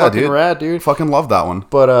Swank. Yeah, fucking dude. rad, dude. Fucking love that one.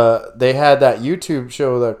 But they had that YouTube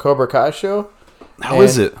show, the Cobra Kai show. How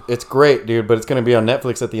is it? It's great, dude. But it's gonna be on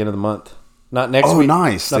Netflix at the end of the month. Not next Oh, week.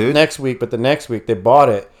 nice, not dude. next week, but the next week they bought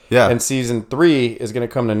it. Yeah. And season 3 is gonna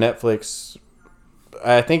come to Netflix.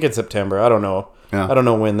 I think in September. I don't know. Yeah. I don't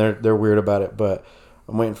know when. They're weird about it, but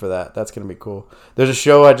I'm waiting for that. That's gonna be cool. There's a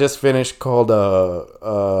show I just finished called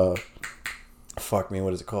fuck me,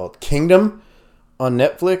 what is it called? Kingdom on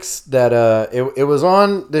Netflix. That it was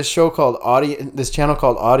on this show called this channel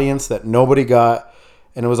called Audience that nobody got,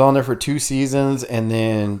 and it was on there for 2 seasons, and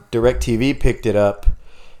then DirecTV picked it up,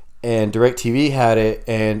 and DirecTV had it,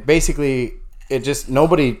 and basically it just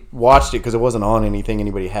nobody watched it because it wasn't on anything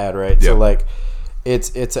anybody had, right? Yeah. So like.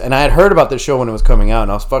 It's and I had heard about this show when it was coming out,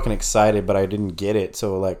 and I was fucking excited, but I didn't get it.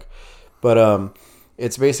 So like, but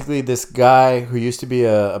it's basically this guy who used to be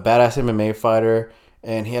a badass MMA fighter,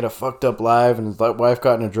 and he had a fucked up life, and his wife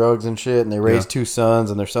got into drugs and shit, and they raised 2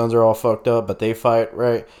 sons, and their sons are all fucked up, but they fight,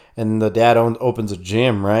 right? And the dad opens a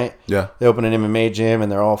gym, right? Yeah. They open an MMA gym,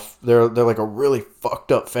 and they're like a really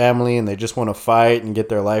fucked up family, and they just want to fight and get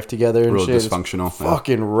their life together and Real shit. dysfunctional. It's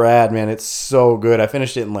fucking rad, man. It's so good. I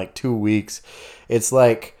finished it in like 2 weeks. It's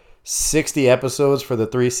like 60 episodes for the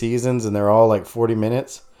 3 seasons, and they're all like 40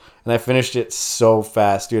 minutes. And I finished it so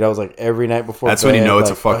fast, dude. I was like every night before That's bed, when you know it's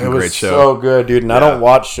a like, fucking it was great show. So good, dude. And I Yeah. don't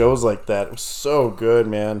watch shows like that. It was so good,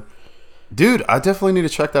 man. Dude, I definitely need to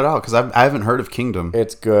check that out because I haven't heard of Kingdom.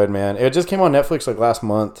 It's good, man. It just came on Netflix like last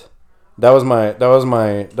month. That was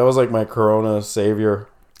like my Corona savior.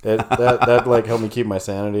 That like helped me keep my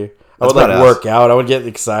sanity. I would That's like badass. work out. I would get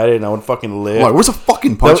excited, and I would fucking live. I'm like, where's a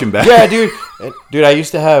fucking punching bag? Yeah, dude. Dude, I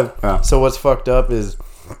used to have. Yeah. So what's fucked up is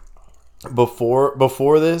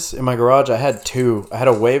before this in my garage, I had 2. I had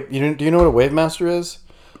a wave. Do you know what a Wave Master is?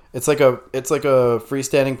 It's like a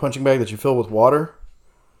freestanding punching bag that you fill with water.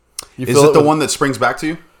 You Is fill it the with- one that springs back to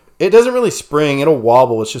you? It doesn't really spring. It'll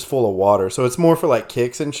wobble. It's just full of water. So it's more for like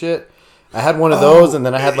kicks and shit. I had one of those, and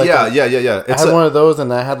then I had like yeah. I It's had one of those,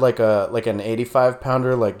 and I had like an 85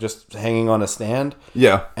 pounder, like just hanging on a stand.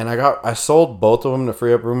 yeah. And I sold both of them to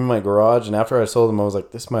free up room in my garage. And after I sold them, I was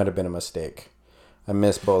like, this might have been a mistake. I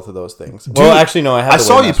missed both of those things. Well, actually, no. I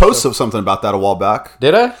saw you post something about that a while back.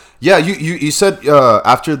 Did I? Yeah, you said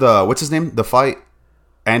after the what's his name, the fight,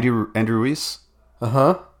 Andrew Ruiz,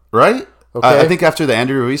 right? Okay. I think after the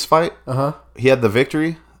Andrew Ruiz fight, he had the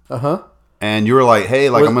victory, and you were like, hey,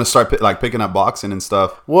 like I'm gonna start picking up boxing and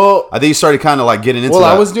stuff. Well, I think you started kind of like getting into. well,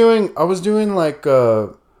 that. I was doing like I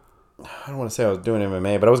don't want to say I was doing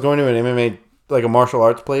MMA, but I was going to an MMA like a martial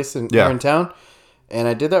arts place here in town, and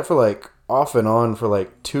I did that for like off and on for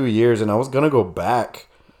like 2 years, and I was gonna go back.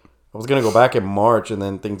 I was gonna go back in March, and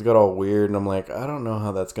then things got all weird, and I'm like, I don't know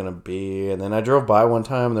how that's gonna be. And then I drove by one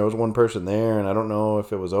time, and there was one person there, and I don't know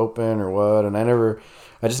if it was open or what. And I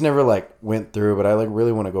just never like went through, but I like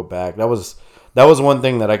really want to go back. That was one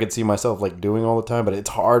thing that I could see myself like doing all the time, but it's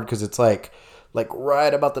hard because it's like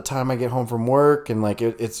right about the time I get home from work, and like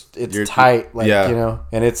it's tight, like you know,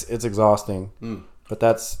 and it's exhausting. But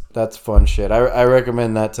that's fun shit. I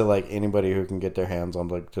recommend that to like anybody who can get their hands on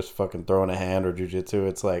like just fucking throwing a hand or jiu-jitsu.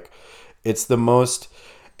 It's like it's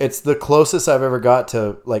the closest I've ever got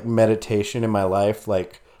to like meditation in my life,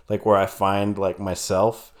 like where I find like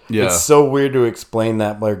myself. Yeah. It's so weird to explain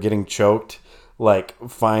that, like getting choked like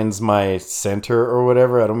finds my center or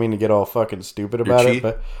whatever. I don't mean to get all fucking stupid about it,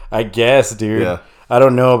 but I guess, dude. Yeah. I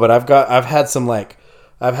don't know, but I've had some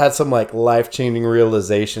life-changing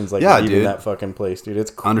realizations like leaving that fucking place, dude.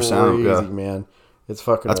 It's crazy, man. It's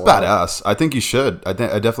fucking That's wild. Badass. I think you should. I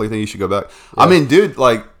definitely think you should go back. Yeah. I mean, dude,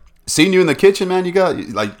 like seeing you in the kitchen, man, you got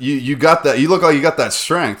that. You look like you got that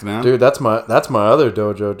strength, man. Dude, that's my other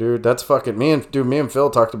dojo, dude. That's fucking me and Phil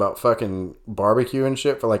talked about fucking barbecue and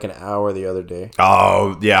shit for like an hour the other day.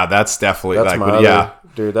 Oh, yeah, that's definitely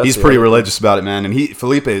dude, he's pretty religious about it, man. And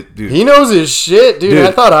Felipe, dude, he knows his shit,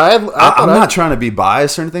 dude. I'm not trying to be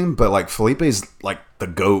biased or anything, but like Felipe's like the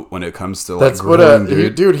GOAT when it comes to like that's grilling,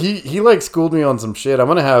 dude. He like schooled me on some shit. I'm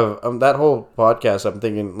gonna have that whole podcast. I'm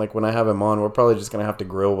thinking like when I have him on, we're probably just gonna have to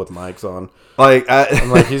grill with mics on. Like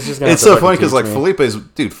I'm like he's just gonna. It's so funny because like Felipe,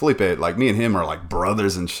 like me and him are like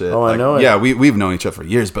brothers and shit. Oh, like, I know. Yeah, we've known each other for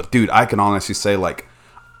years, but dude, I can honestly say like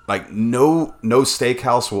no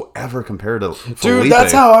steakhouse will ever compare to Felipe. Dude,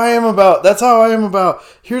 that's how I am about.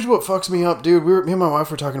 Here's what fucks me up, dude. Me and my wife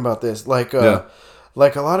were talking about this. Like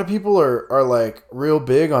like a lot of people are like real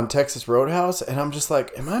big on Texas Roadhouse, and I'm just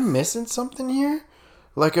like, am I missing something here?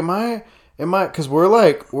 Like am I cuz we're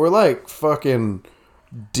like fucking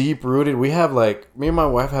deep rooted. We have like me and my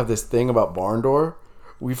wife have this thing about barn door.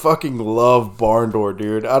 We fucking love barn door,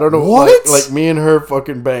 dude. I don't know what. Like me and her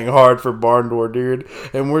fucking bang hard for barn door, dude.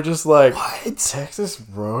 And we're just like, what? Texas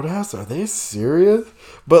Roadhouse? Are they serious?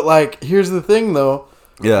 But like, here's the thing, though.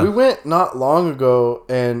 Yeah. We went not long ago,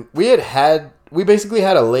 and we basically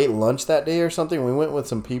had a late lunch that day or something. We went with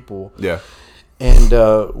some people. Yeah.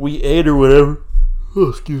 And we ate or whatever. Oh,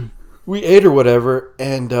 excuse me. We ate or whatever,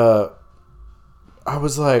 and I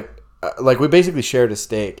was like we basically shared a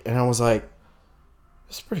steak, and I was like,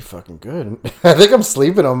 it's pretty fucking good. I think I'm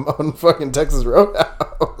sleeping on fucking Texas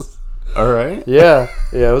Roadhouse. All right. Yeah.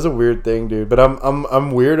 It was a weird thing, dude. But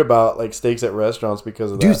I'm weird about like steaks at restaurants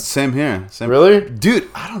because of that. Dude, same here. Really? Dude,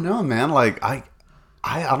 I don't know, man. Like I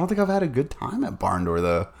don't think I've had a good time at Barn Door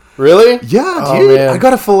though. Really? Yeah, dude. Man. I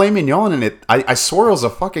got a filet mignon in it. I swore it was a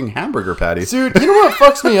fucking hamburger patty. Dude, you know what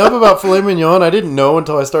fucks me up about filet mignon? I didn't know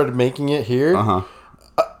until I started making it here. Uh-huh.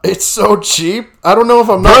 It's so cheap. I don't know if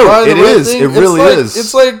I'm not buying the right thing. It really is.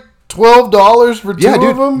 It's like $12 for two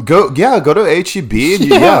of them. Go to HEB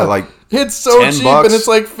and like it's so cheap $10. And it's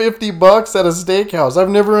like $50 at a steakhouse. I've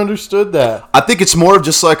never understood that. I think it's more of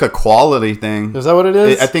just like a quality thing. Is that what it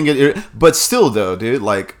is? I think it but still though, dude,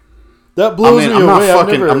 like that blows me away.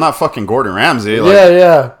 I'm not fucking Gordon Ramsay. Like,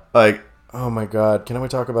 yeah. Like, oh my god, can we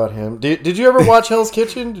talk about him? Did you ever watch Hell's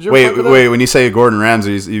Kitchen? Did you ever wait. When you say Gordon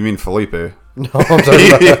Ramsay, you mean Felipe? No, I'm talking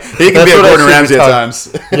about he can be a Gordon Ramsay at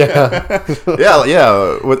times. Yeah.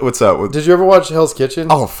 yeah. What's up? Did you ever watch Hell's Kitchen?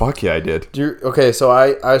 Oh fuck yeah, I did. Okay, so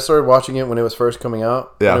I started watching it when it was first coming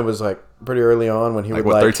out. Yeah, when it was like pretty early on when he would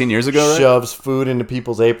 13 years ago, shoves food into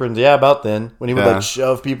people's aprons. Yeah, about then when he would like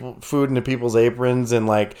shove food into people's aprons and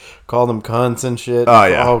like call them cunts and shit. Oh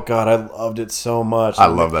yeah. Oh god, I loved it so much. I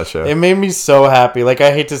love that show. It made me so happy. Like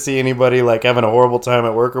I hate to see anybody like having a horrible time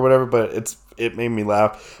at work or whatever, but it made me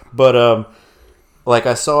laugh. But like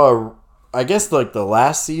I saw, I guess like the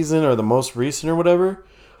last season or the most recent or whatever,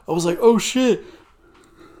 I was like, oh shit.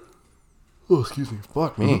 Oh, excuse me.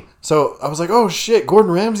 Fuck me. Mm-hmm. So I was like, oh shit,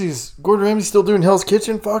 Gordon Ramsay's still doing Hell's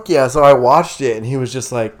Kitchen? Fuck yeah. So I watched it and he was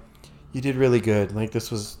just like, you did really good. Like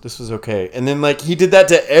this was okay. And then like he did that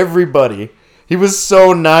to everybody. He was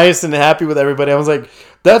so nice and happy with everybody. I was like,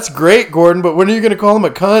 that's great, Gordon, but when are you going to call him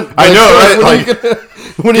a cunt? Like, I know, right?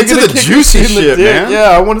 When are you going to kick juicy shit, man?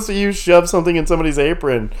 Yeah, I want to see you shove something in somebody's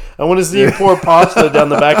apron. I want to see you pour pasta down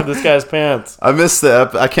the back of this guy's pants. I missed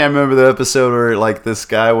I can't remember the episode where like this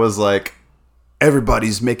guy was like,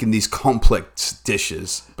 everybody's making these complex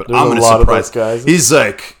dishes, but I'm going to surprise guys. He's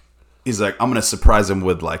like, I'm going to surprise him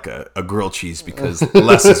with like a grilled cheese because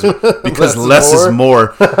less is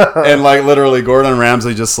more. And like literally Gordon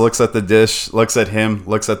Ramsay just looks at the dish, looks at him,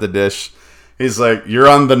 looks at the dish. He's like, you're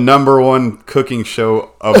on the #1 cooking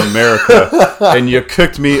show of America and you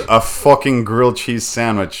cooked me a fucking grilled cheese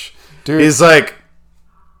sandwich. Dude. He's like,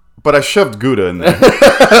 but I shoved Gouda in there.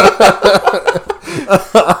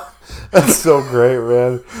 That's so great,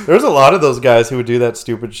 man. There's a lot of those guys who would do that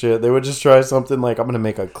stupid shit. They would just try something like, I'm gonna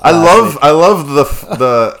make a classic. I love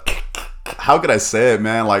the how could I say it,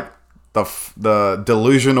 man? Like the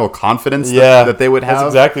delusional confidence that they would have. That's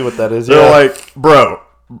exactly what that is. They're like, bro,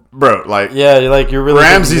 like, yeah, you're really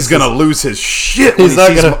Ramsey's gonna lose his shit. He's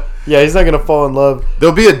not gonna fall in love.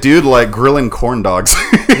 There'll be a dude like grilling corn dogs.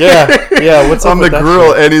 yeah. What's up on the with that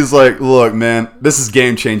grill? shit? And he's like, "Look, man, this is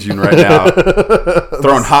game changing right now.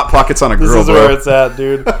 Throwing hot pockets on a grill, This is bro. where it's at,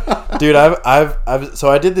 dude. Dude, I've so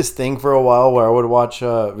I did this thing for a while where I would watch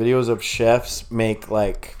videos of chefs make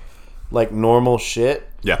like normal shit.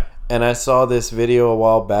 Yeah. And I saw this video a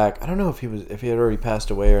while back. I don't know if he had already passed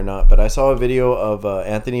away or not, but I saw a video of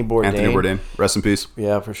Anthony Bourdain. Anthony Bourdain, rest in peace.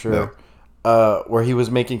 Yeah, for sure. Yeah. Where he was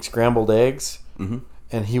making scrambled eggs,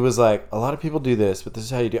 and he was like, "A lot of people do this, but this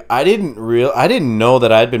is how you do." I didn't know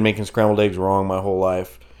that I'd been making scrambled eggs wrong my whole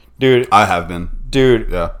life, dude. I have been, dude.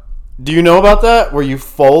 Yeah. Do you know about that? Where you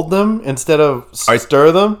fold them instead of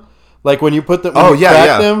stir them, like when you put them.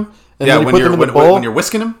 Crack them. And then you put them in the bowl. When you're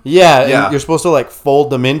whisking them? Yeah, and you're supposed to like fold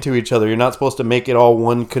them into each other. You're not supposed to make it all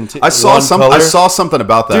one I saw something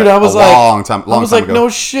about that. Dude, I was like, long time ago. No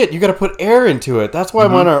shit, you got to put air into it. That's why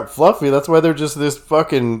mine aren't fluffy. That's why they're just this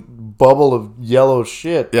fucking bubble of yellow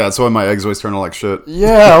shit. Yeah, that's why my eggs always turn out like shit.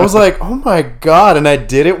 Yeah, I was like, oh my god, and I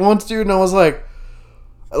did it once, dude, and I was like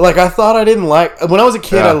I thought I didn't like. When I was a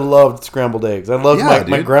kid, I loved scrambled eggs. I loved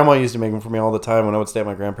my grandma used to make them for me all the time when I would stay at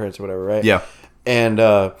my grandparents or whatever, right? Yeah, and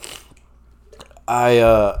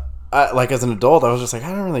I like as an adult, I was just like, I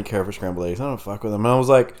don't really care for scrambled eggs. I don't fuck with them. And I was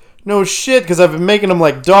like, no shit, because I've been making them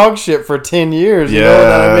like dog shit for 10 years. You know,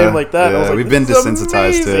 and I made them like that. Yeah, I was like, we've been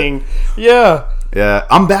desensitized to it. Yeah. Yeah,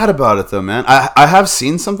 I'm bad about it though, man. I have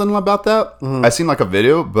seen something about that. I seen like a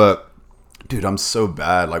video, but dude, I'm so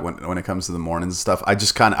bad. Like when it comes to the mornings and stuff, I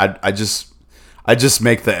just kind of I just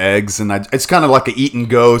make the eggs, and it's kind of like an eat and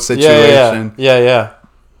go situation. Yeah.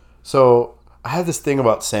 So I had this thing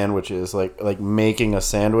about sandwiches, like making a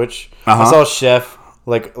sandwich. I saw a chef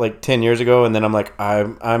like 10 years ago, and then I'm like,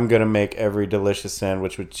 I'm gonna make every delicious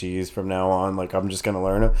sandwich with cheese from now on. Like I'm just gonna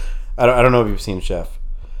learn it. I don't know if you've seen Chef,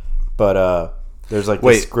 but there's like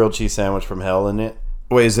this grilled cheese sandwich from hell in it.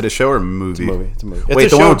 Wait, is it a show or a movie? It's a movie.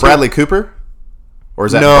 Wait, the one with Bradley Cooper? Or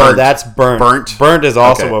is that Burnt? That's Burnt. Burnt is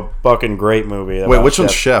also a fucking great movie. Wait, which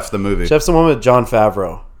one's Chef, the movie? Chef's the one with Jon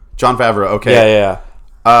Favreau. Jon Favreau, okay. Yeah.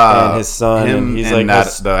 And his son, and he's like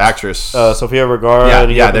the actress, Sofia Vergara.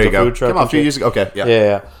 Yeah, there you go. Food truck came out a few years ago. Okay,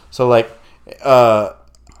 yeah. So like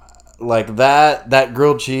that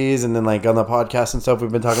grilled cheese, and then like on the podcast and stuff,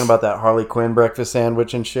 we've been talking about that Harley Quinn breakfast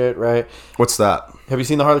sandwich and shit, right? What's that? Have you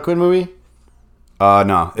seen the Harley Quinn movie?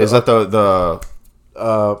 No. Is that the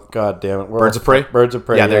God damn it, Birds of Prey? Birds of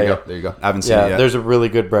Prey. Yeah, there you go. There you go. I haven't seen it yet. There's a really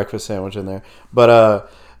good breakfast sandwich in there,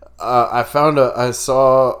 but I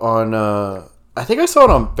saw on. I think I saw it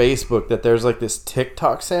on Facebook that there's like this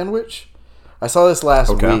TikTok sandwich. I saw this last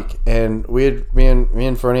week, and me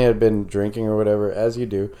and Fernie had been drinking or whatever, as you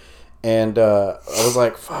do, and I was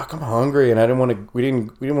like, "Fuck, I'm hungry," and I didn't want to. We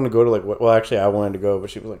didn't want to go to like. Well, actually, I wanted to go, but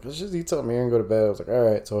she was like, "Let's just eat something here and go to bed." I was like, "All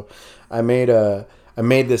right." So I made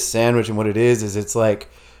this sandwich, and what it is it's like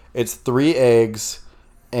it's 3 eggs,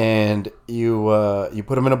 and you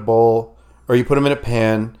put them in a bowl or you put them in a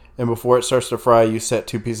pan. And before it starts to fry, you set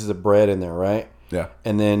 2 pieces of bread in there, right? Yeah.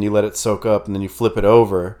 And then you let it soak up, and then you flip it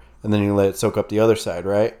over, and then you let it soak up the other side,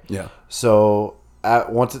 right? Yeah. So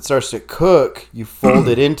once it starts to cook, you fold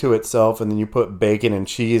it into itself, and then you put bacon and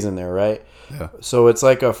cheese in there, right? Yeah. So it's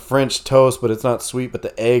like a French toast, but it's not sweet, but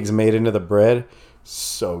the eggs made into the bread.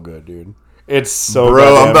 So good, dude. It's so good.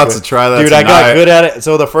 Bro, I'm about to try that tonight. I got good at it.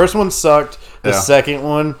 So the first one sucked. The second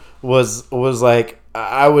one was like,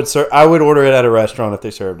 I would order it at a restaurant if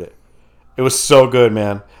they served it. It was so good,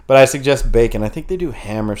 man. But I suggest bacon. I think they do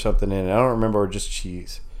ham or something in it. I don't remember, or just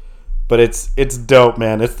cheese. But it's dope,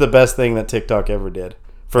 man. It's the best thing that TikTok ever did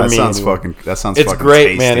for me. That sounds fucking great,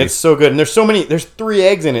 tasty. Man. It's so good. And there's 3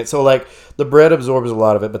 eggs in it. So like the bread absorbs a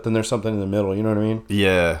lot of it, but then there's something in the middle. You know what I mean?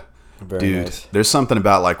 Yeah. Dude, nice. There's something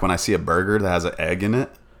about like when I see a burger that has an egg in it.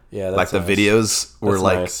 Yeah, that's like the videos where that's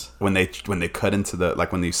like nice. when they cut into the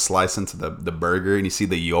like when you slice into the burger and you see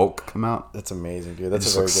the yolk come out. That's amazing, dude. That's it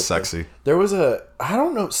just a very looks good sexy. Thing. There was I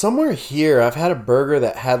don't know, somewhere here I've had a burger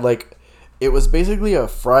that had like, it was basically a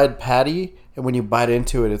fried patty, and when you bite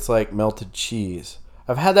into it, it's like melted cheese.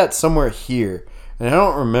 I've had that somewhere here, and I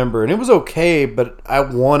don't remember, and it was okay, but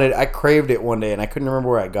I craved it one day, and I couldn't remember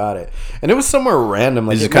where I got it, and it was somewhere random.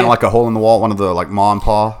 Like, is it kind of like a hole in the wall, one of the like ma and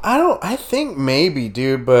pa? I think maybe,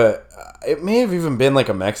 dude, but it may have even been like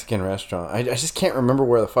a Mexican restaurant. I just can't remember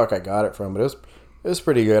where the fuck I got it from, but it was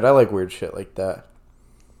pretty good. I like weird shit like that.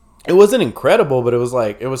 It wasn't incredible, but it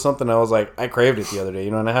was something I was like, I craved it the other day,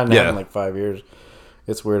 you know, and I hadn't had it in like 5 years.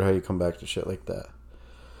 It's weird how you come back to shit like that.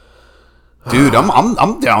 Dude,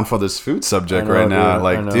 I'm down for this food subject right now. Dude,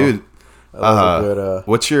 like, dude, good,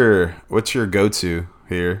 what's your go-to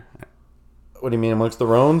here? What do you mean amongst the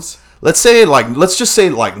Roans? Let's just say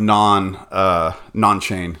non-chain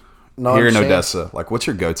here in Odessa. Like, what's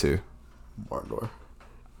your go-to? Barn Door.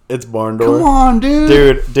 It's Barn Door. Come on,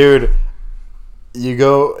 dude. Dude. You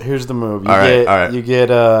go. Here's the move. All right. You get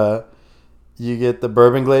the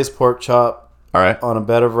bourbon glazed pork chop. All right. On a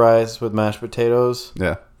bed of rice with mashed potatoes.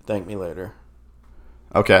 Yeah. Thank me later.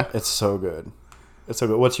 Okay. It's so good.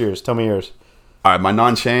 What's yours? Tell me yours. All right, my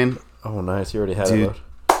non-chain. Oh, nice. You already had it.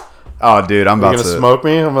 Oh, dude, I'm about to smoke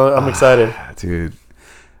me. I'm excited, dude.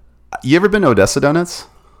 You ever been to Odessa Donuts?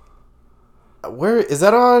 Where is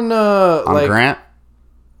that on? On Grant.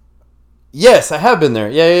 Yes, I have been there.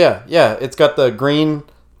 Yeah. It's got the green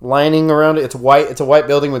lining around it. It's white. It's a white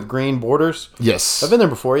building with green borders. Yes, I've been there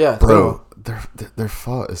before. Yeah, bro. Their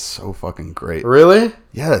pho is so fucking great. Really?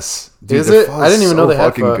 Yes. Dude, is it? I didn't even know they had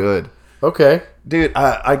fucking pho. good. Okay. Dude,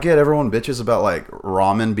 I get everyone bitches about like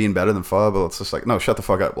ramen being better than pho, but it's just like, no, shut the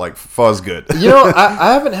fuck up. Like, pho's good. You know,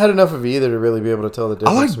 I haven't had enough of either to really be able to tell the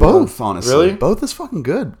difference. I like both, honestly. Really? Both is fucking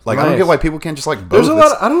good. Like, Nice. I don't get why people can't just like both. There's a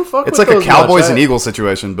lot. I don't fuck with it's like those a Cowboys much. and Eagles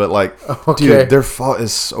situation, but like, Okay. dude, their pho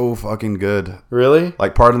is so fucking good. Really?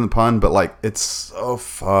 Like, pardon the pun, but like, it's so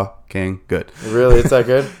fucking good. Really? It's that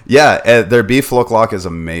good? Yeah, their beef look is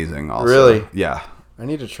amazing. Also. Really? Yeah. I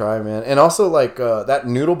need to try, man. And also, like, that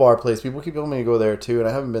noodle bar place. People keep telling me to go there, too, and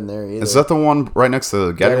I haven't been there either. Is that the one right next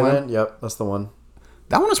to Gaggerland? Yep, that's the one.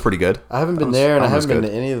 That one is pretty good. I haven't been there, and I haven't been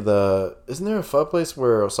to any of the... Isn't there a pho place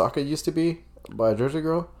where Osaka used to be by Jersey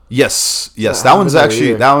Girl? Yes. Yeah, that one's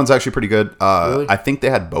actually pretty good. Really? I think they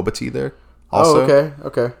had boba tea there also. Oh,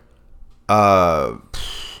 okay. I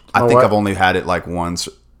think I've only had it like once.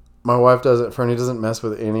 My wife doesn't... Fernie doesn't mess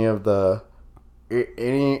with any of the...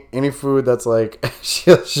 Any food that's like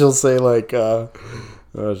she'll say like oh,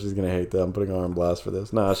 she's gonna hate that I'm putting her on blast for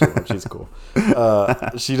this. No, she won't. She's cool.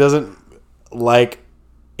 She doesn't like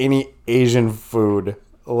any Asian food.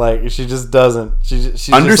 Like she just doesn't.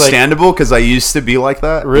 She's understandable because like, I used to be like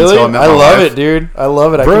that. Really, I love it, dude. I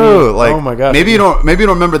love it, bro. Like, oh my god. Maybe you don't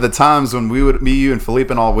remember the times when me, you, and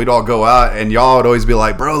Felipe and all we'd all go out and y'all would always be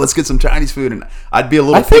like, bro, let's get some Chinese food, and I'd be a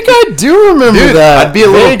little. I think I do remember that. I'd be a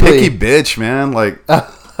little picky bitch, man. Like,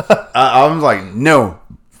 I'm like, no.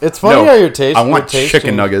 It's funny how your taste. I want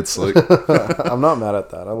chicken nuggets. Like, I'm not mad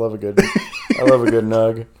at that. I love a good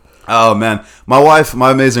nug. Oh man, my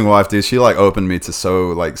amazing wife, dude. She like opened me to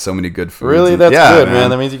so many good foods. Really, that's good,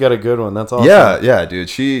 man. That means you got a good one. That's awesome. Yeah, dude.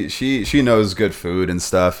 She knows good food and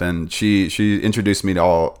stuff, and she introduced me to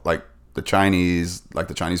all like the Chinese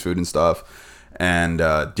food and stuff. And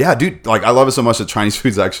yeah, dude, like I love it so much that Chinese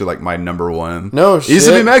food's actually like my number one. No shit. It used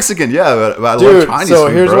to be Mexican, yeah, but I dude, love Chinese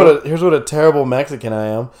food. Here's what a terrible Mexican I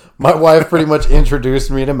am. My wife pretty much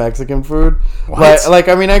introduced me to Mexican food. What? Like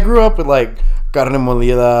I mean, I grew up with like carne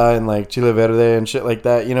molida and like chile verde and shit like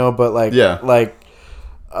that, you know. But like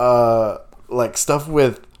like stuff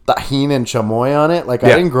with tahini and chamoy on it. Like I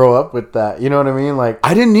didn't grow up with that. You know what I mean? Like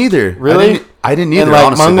I didn't either. Really? I didn't either. And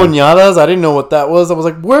like mangoñadas, I didn't know what that was. I was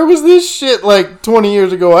like, where was this shit like 20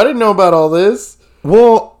 years ago? I didn't know about all this.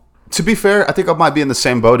 Well, to be fair, I think I might be in the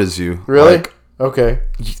same boat as you. Really? Like, okay.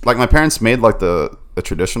 Like my parents made like the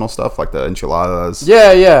traditional stuff, like the enchiladas,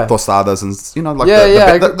 tostadas, and you know, like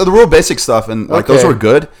the real basic stuff, and like those were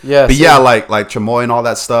good. Yeah, but yeah, like chamoy and all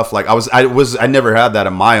that stuff. Like I never had that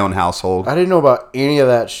in my own household. I didn't know about any of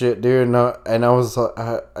that shit, dude. No, and it was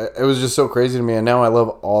just so crazy to me, and now I love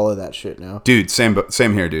all of that shit now. Dude, same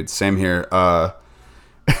here, dude. Same here.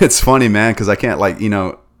 It's funny, man, because I can't like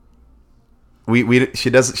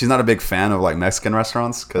she's not a big fan of like Mexican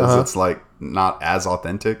restaurants because it's like not as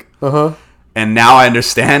authentic. And now I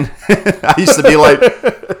understand. I used to be like,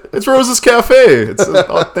 it's Rose's Cafe. It's as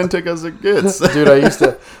authentic as it gets. Dude, I used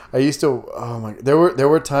to. Oh my! There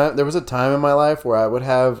was a time in my life where I would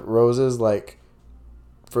have Rose's like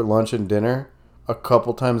for lunch and dinner a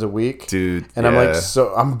couple times a week, dude. And I'm like,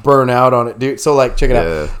 I'm burnt out on it, dude. So like, check it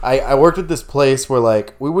out. I worked at this place where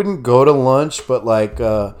like we wouldn't go to lunch, but like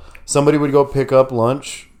somebody would go pick up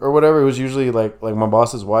lunch or whatever. It was usually like my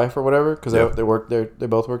boss's wife or whatever because they worked there. They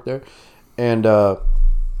both worked there. And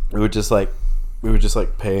we would just like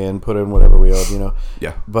pay and put in whatever we owed, you know.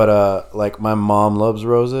 Yeah. But like my mom loves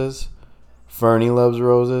Roses, Fernie loves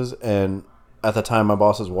Roses, and at the time my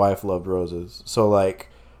boss's wife loved Roses. So like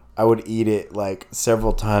I would eat it like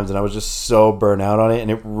several times, and I was just so burnt out on it,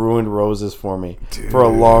 and it ruined roses for me for a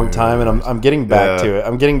long time. And I'm getting back to it.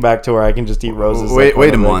 I'm getting back to where I can just eat roses. Wait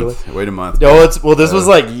a month. Wait a month. No, this was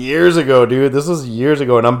like years ago, dude. This was years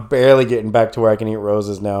ago, and I'm barely getting back to where I can eat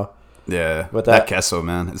roses now. Yeah, but that queso,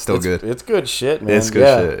 man, it's still good. It's good shit, man. It's good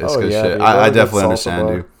shit. It's good shit. Dude, I definitely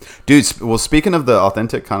understand, dude. Well, speaking of the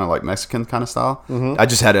authentic kind of like Mexican kind of style, I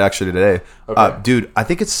just had it actually today. Okay. Dude, I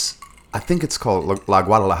think it's called La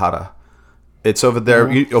Guadalajara. It's over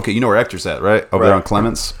there. You know where Hector's at, right? Over there on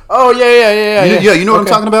Clements. Oh yeah. Yeah, you know what I'm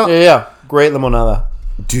talking about? Yeah. Great limonada.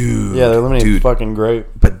 Dude. Yeah, their lemonade is fucking great.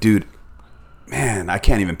 But dude, man, I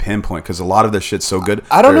can't even pinpoint because a lot of their shit's so good.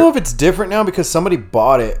 I don't know if it's different now because somebody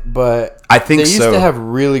bought it, but I think they used to have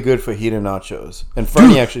really good fajita nachos. And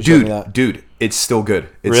Fernie actually showed me that. Dude, it's still good.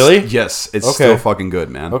 Really? Yes, it's still fucking good,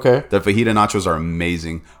 man. Okay. The fajita nachos are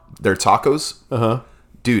amazing. Their tacos.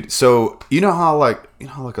 Dude, so you know how like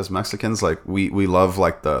us Mexicans, like we love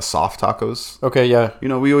like the soft tacos. Okay, yeah. You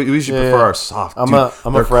know, we usually prefer our soft. I'm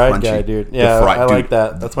a fried guy, dude. Yeah, I like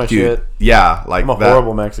that. That's my shit. Yeah, like I'm a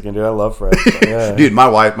horrible Mexican, dude. I love fried. Yeah. Dude, my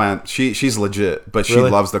wife, man, she's legit, but she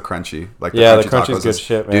loves the crunchy. Like the crunchy's good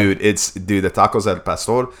shit, man. Dude, the tacos at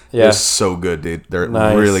Pastor, they're so good, dude. They're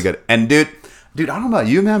really good. And dude, I don't know about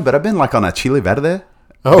you, man, but I've been like on a chili verde.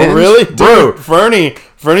 Oh binge. Really, dude? Bro.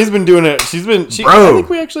 Fernie's been doing it. I think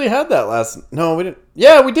we actually had that last. No, we didn't.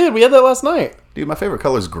 Yeah, we did. We had that last night. Dude, my favorite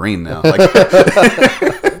color is green now. Like,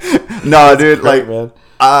 no, dude. Great, like, man.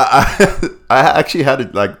 I actually had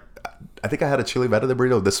it. Like, I think I had a chili verde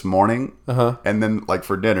burrito this morning, and then like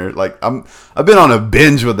for dinner, like I've been on a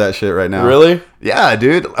binge with that shit right now. Really? Yeah,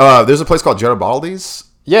 dude. There's a place called Garibaldi's.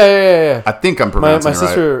 Yeah. I think I'm pronouncing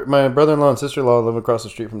it right. My brother-in-law and sister-in-law live across the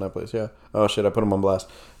street from that place. Yeah. Oh shit, I put them on blast.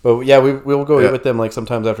 But yeah, we'll go eat with them like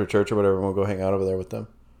sometimes after church or whatever, and we'll go hang out over there with them.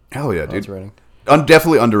 Hell yeah, dude.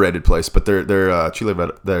 Definitely underrated place, but their chili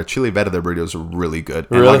verde burritos are really good.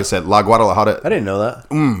 And like I said, La Guadalajara. I didn't know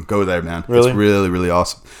that. Go there, man. Really? It's really, really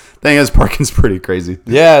awesome. Thing is, parking's pretty crazy.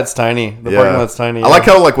 Yeah, it's tiny. The parking lot's tiny. I like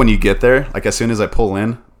how like when you get there, like as soon as I pull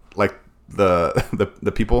in, like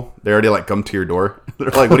the people, they already like come to your door. They're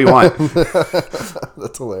like, "What do you want?"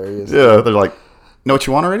 That's hilarious. Yeah, they're like, "Know what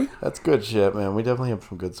you want already?" That's good shit, man. We definitely have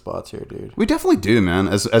some good spots here, dude. We definitely do, man.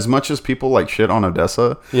 As much as people like shit on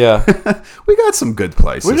Odessa, yeah, we got some good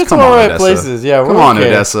places. We got some alright places. Yeah, come on,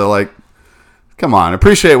 Odessa. Like, come on,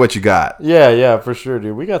 appreciate what you got. Yeah, for sure,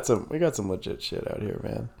 dude. We got some legit shit out here,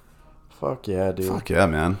 man. Fuck yeah, dude. Fuck yeah,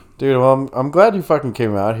 man. Dude, well, I'm glad you fucking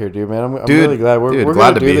came out here, dude, man. I'm really glad. We're glad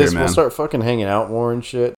gonna to do be this. Here, man. We'll start fucking hanging out more and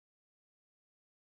shit.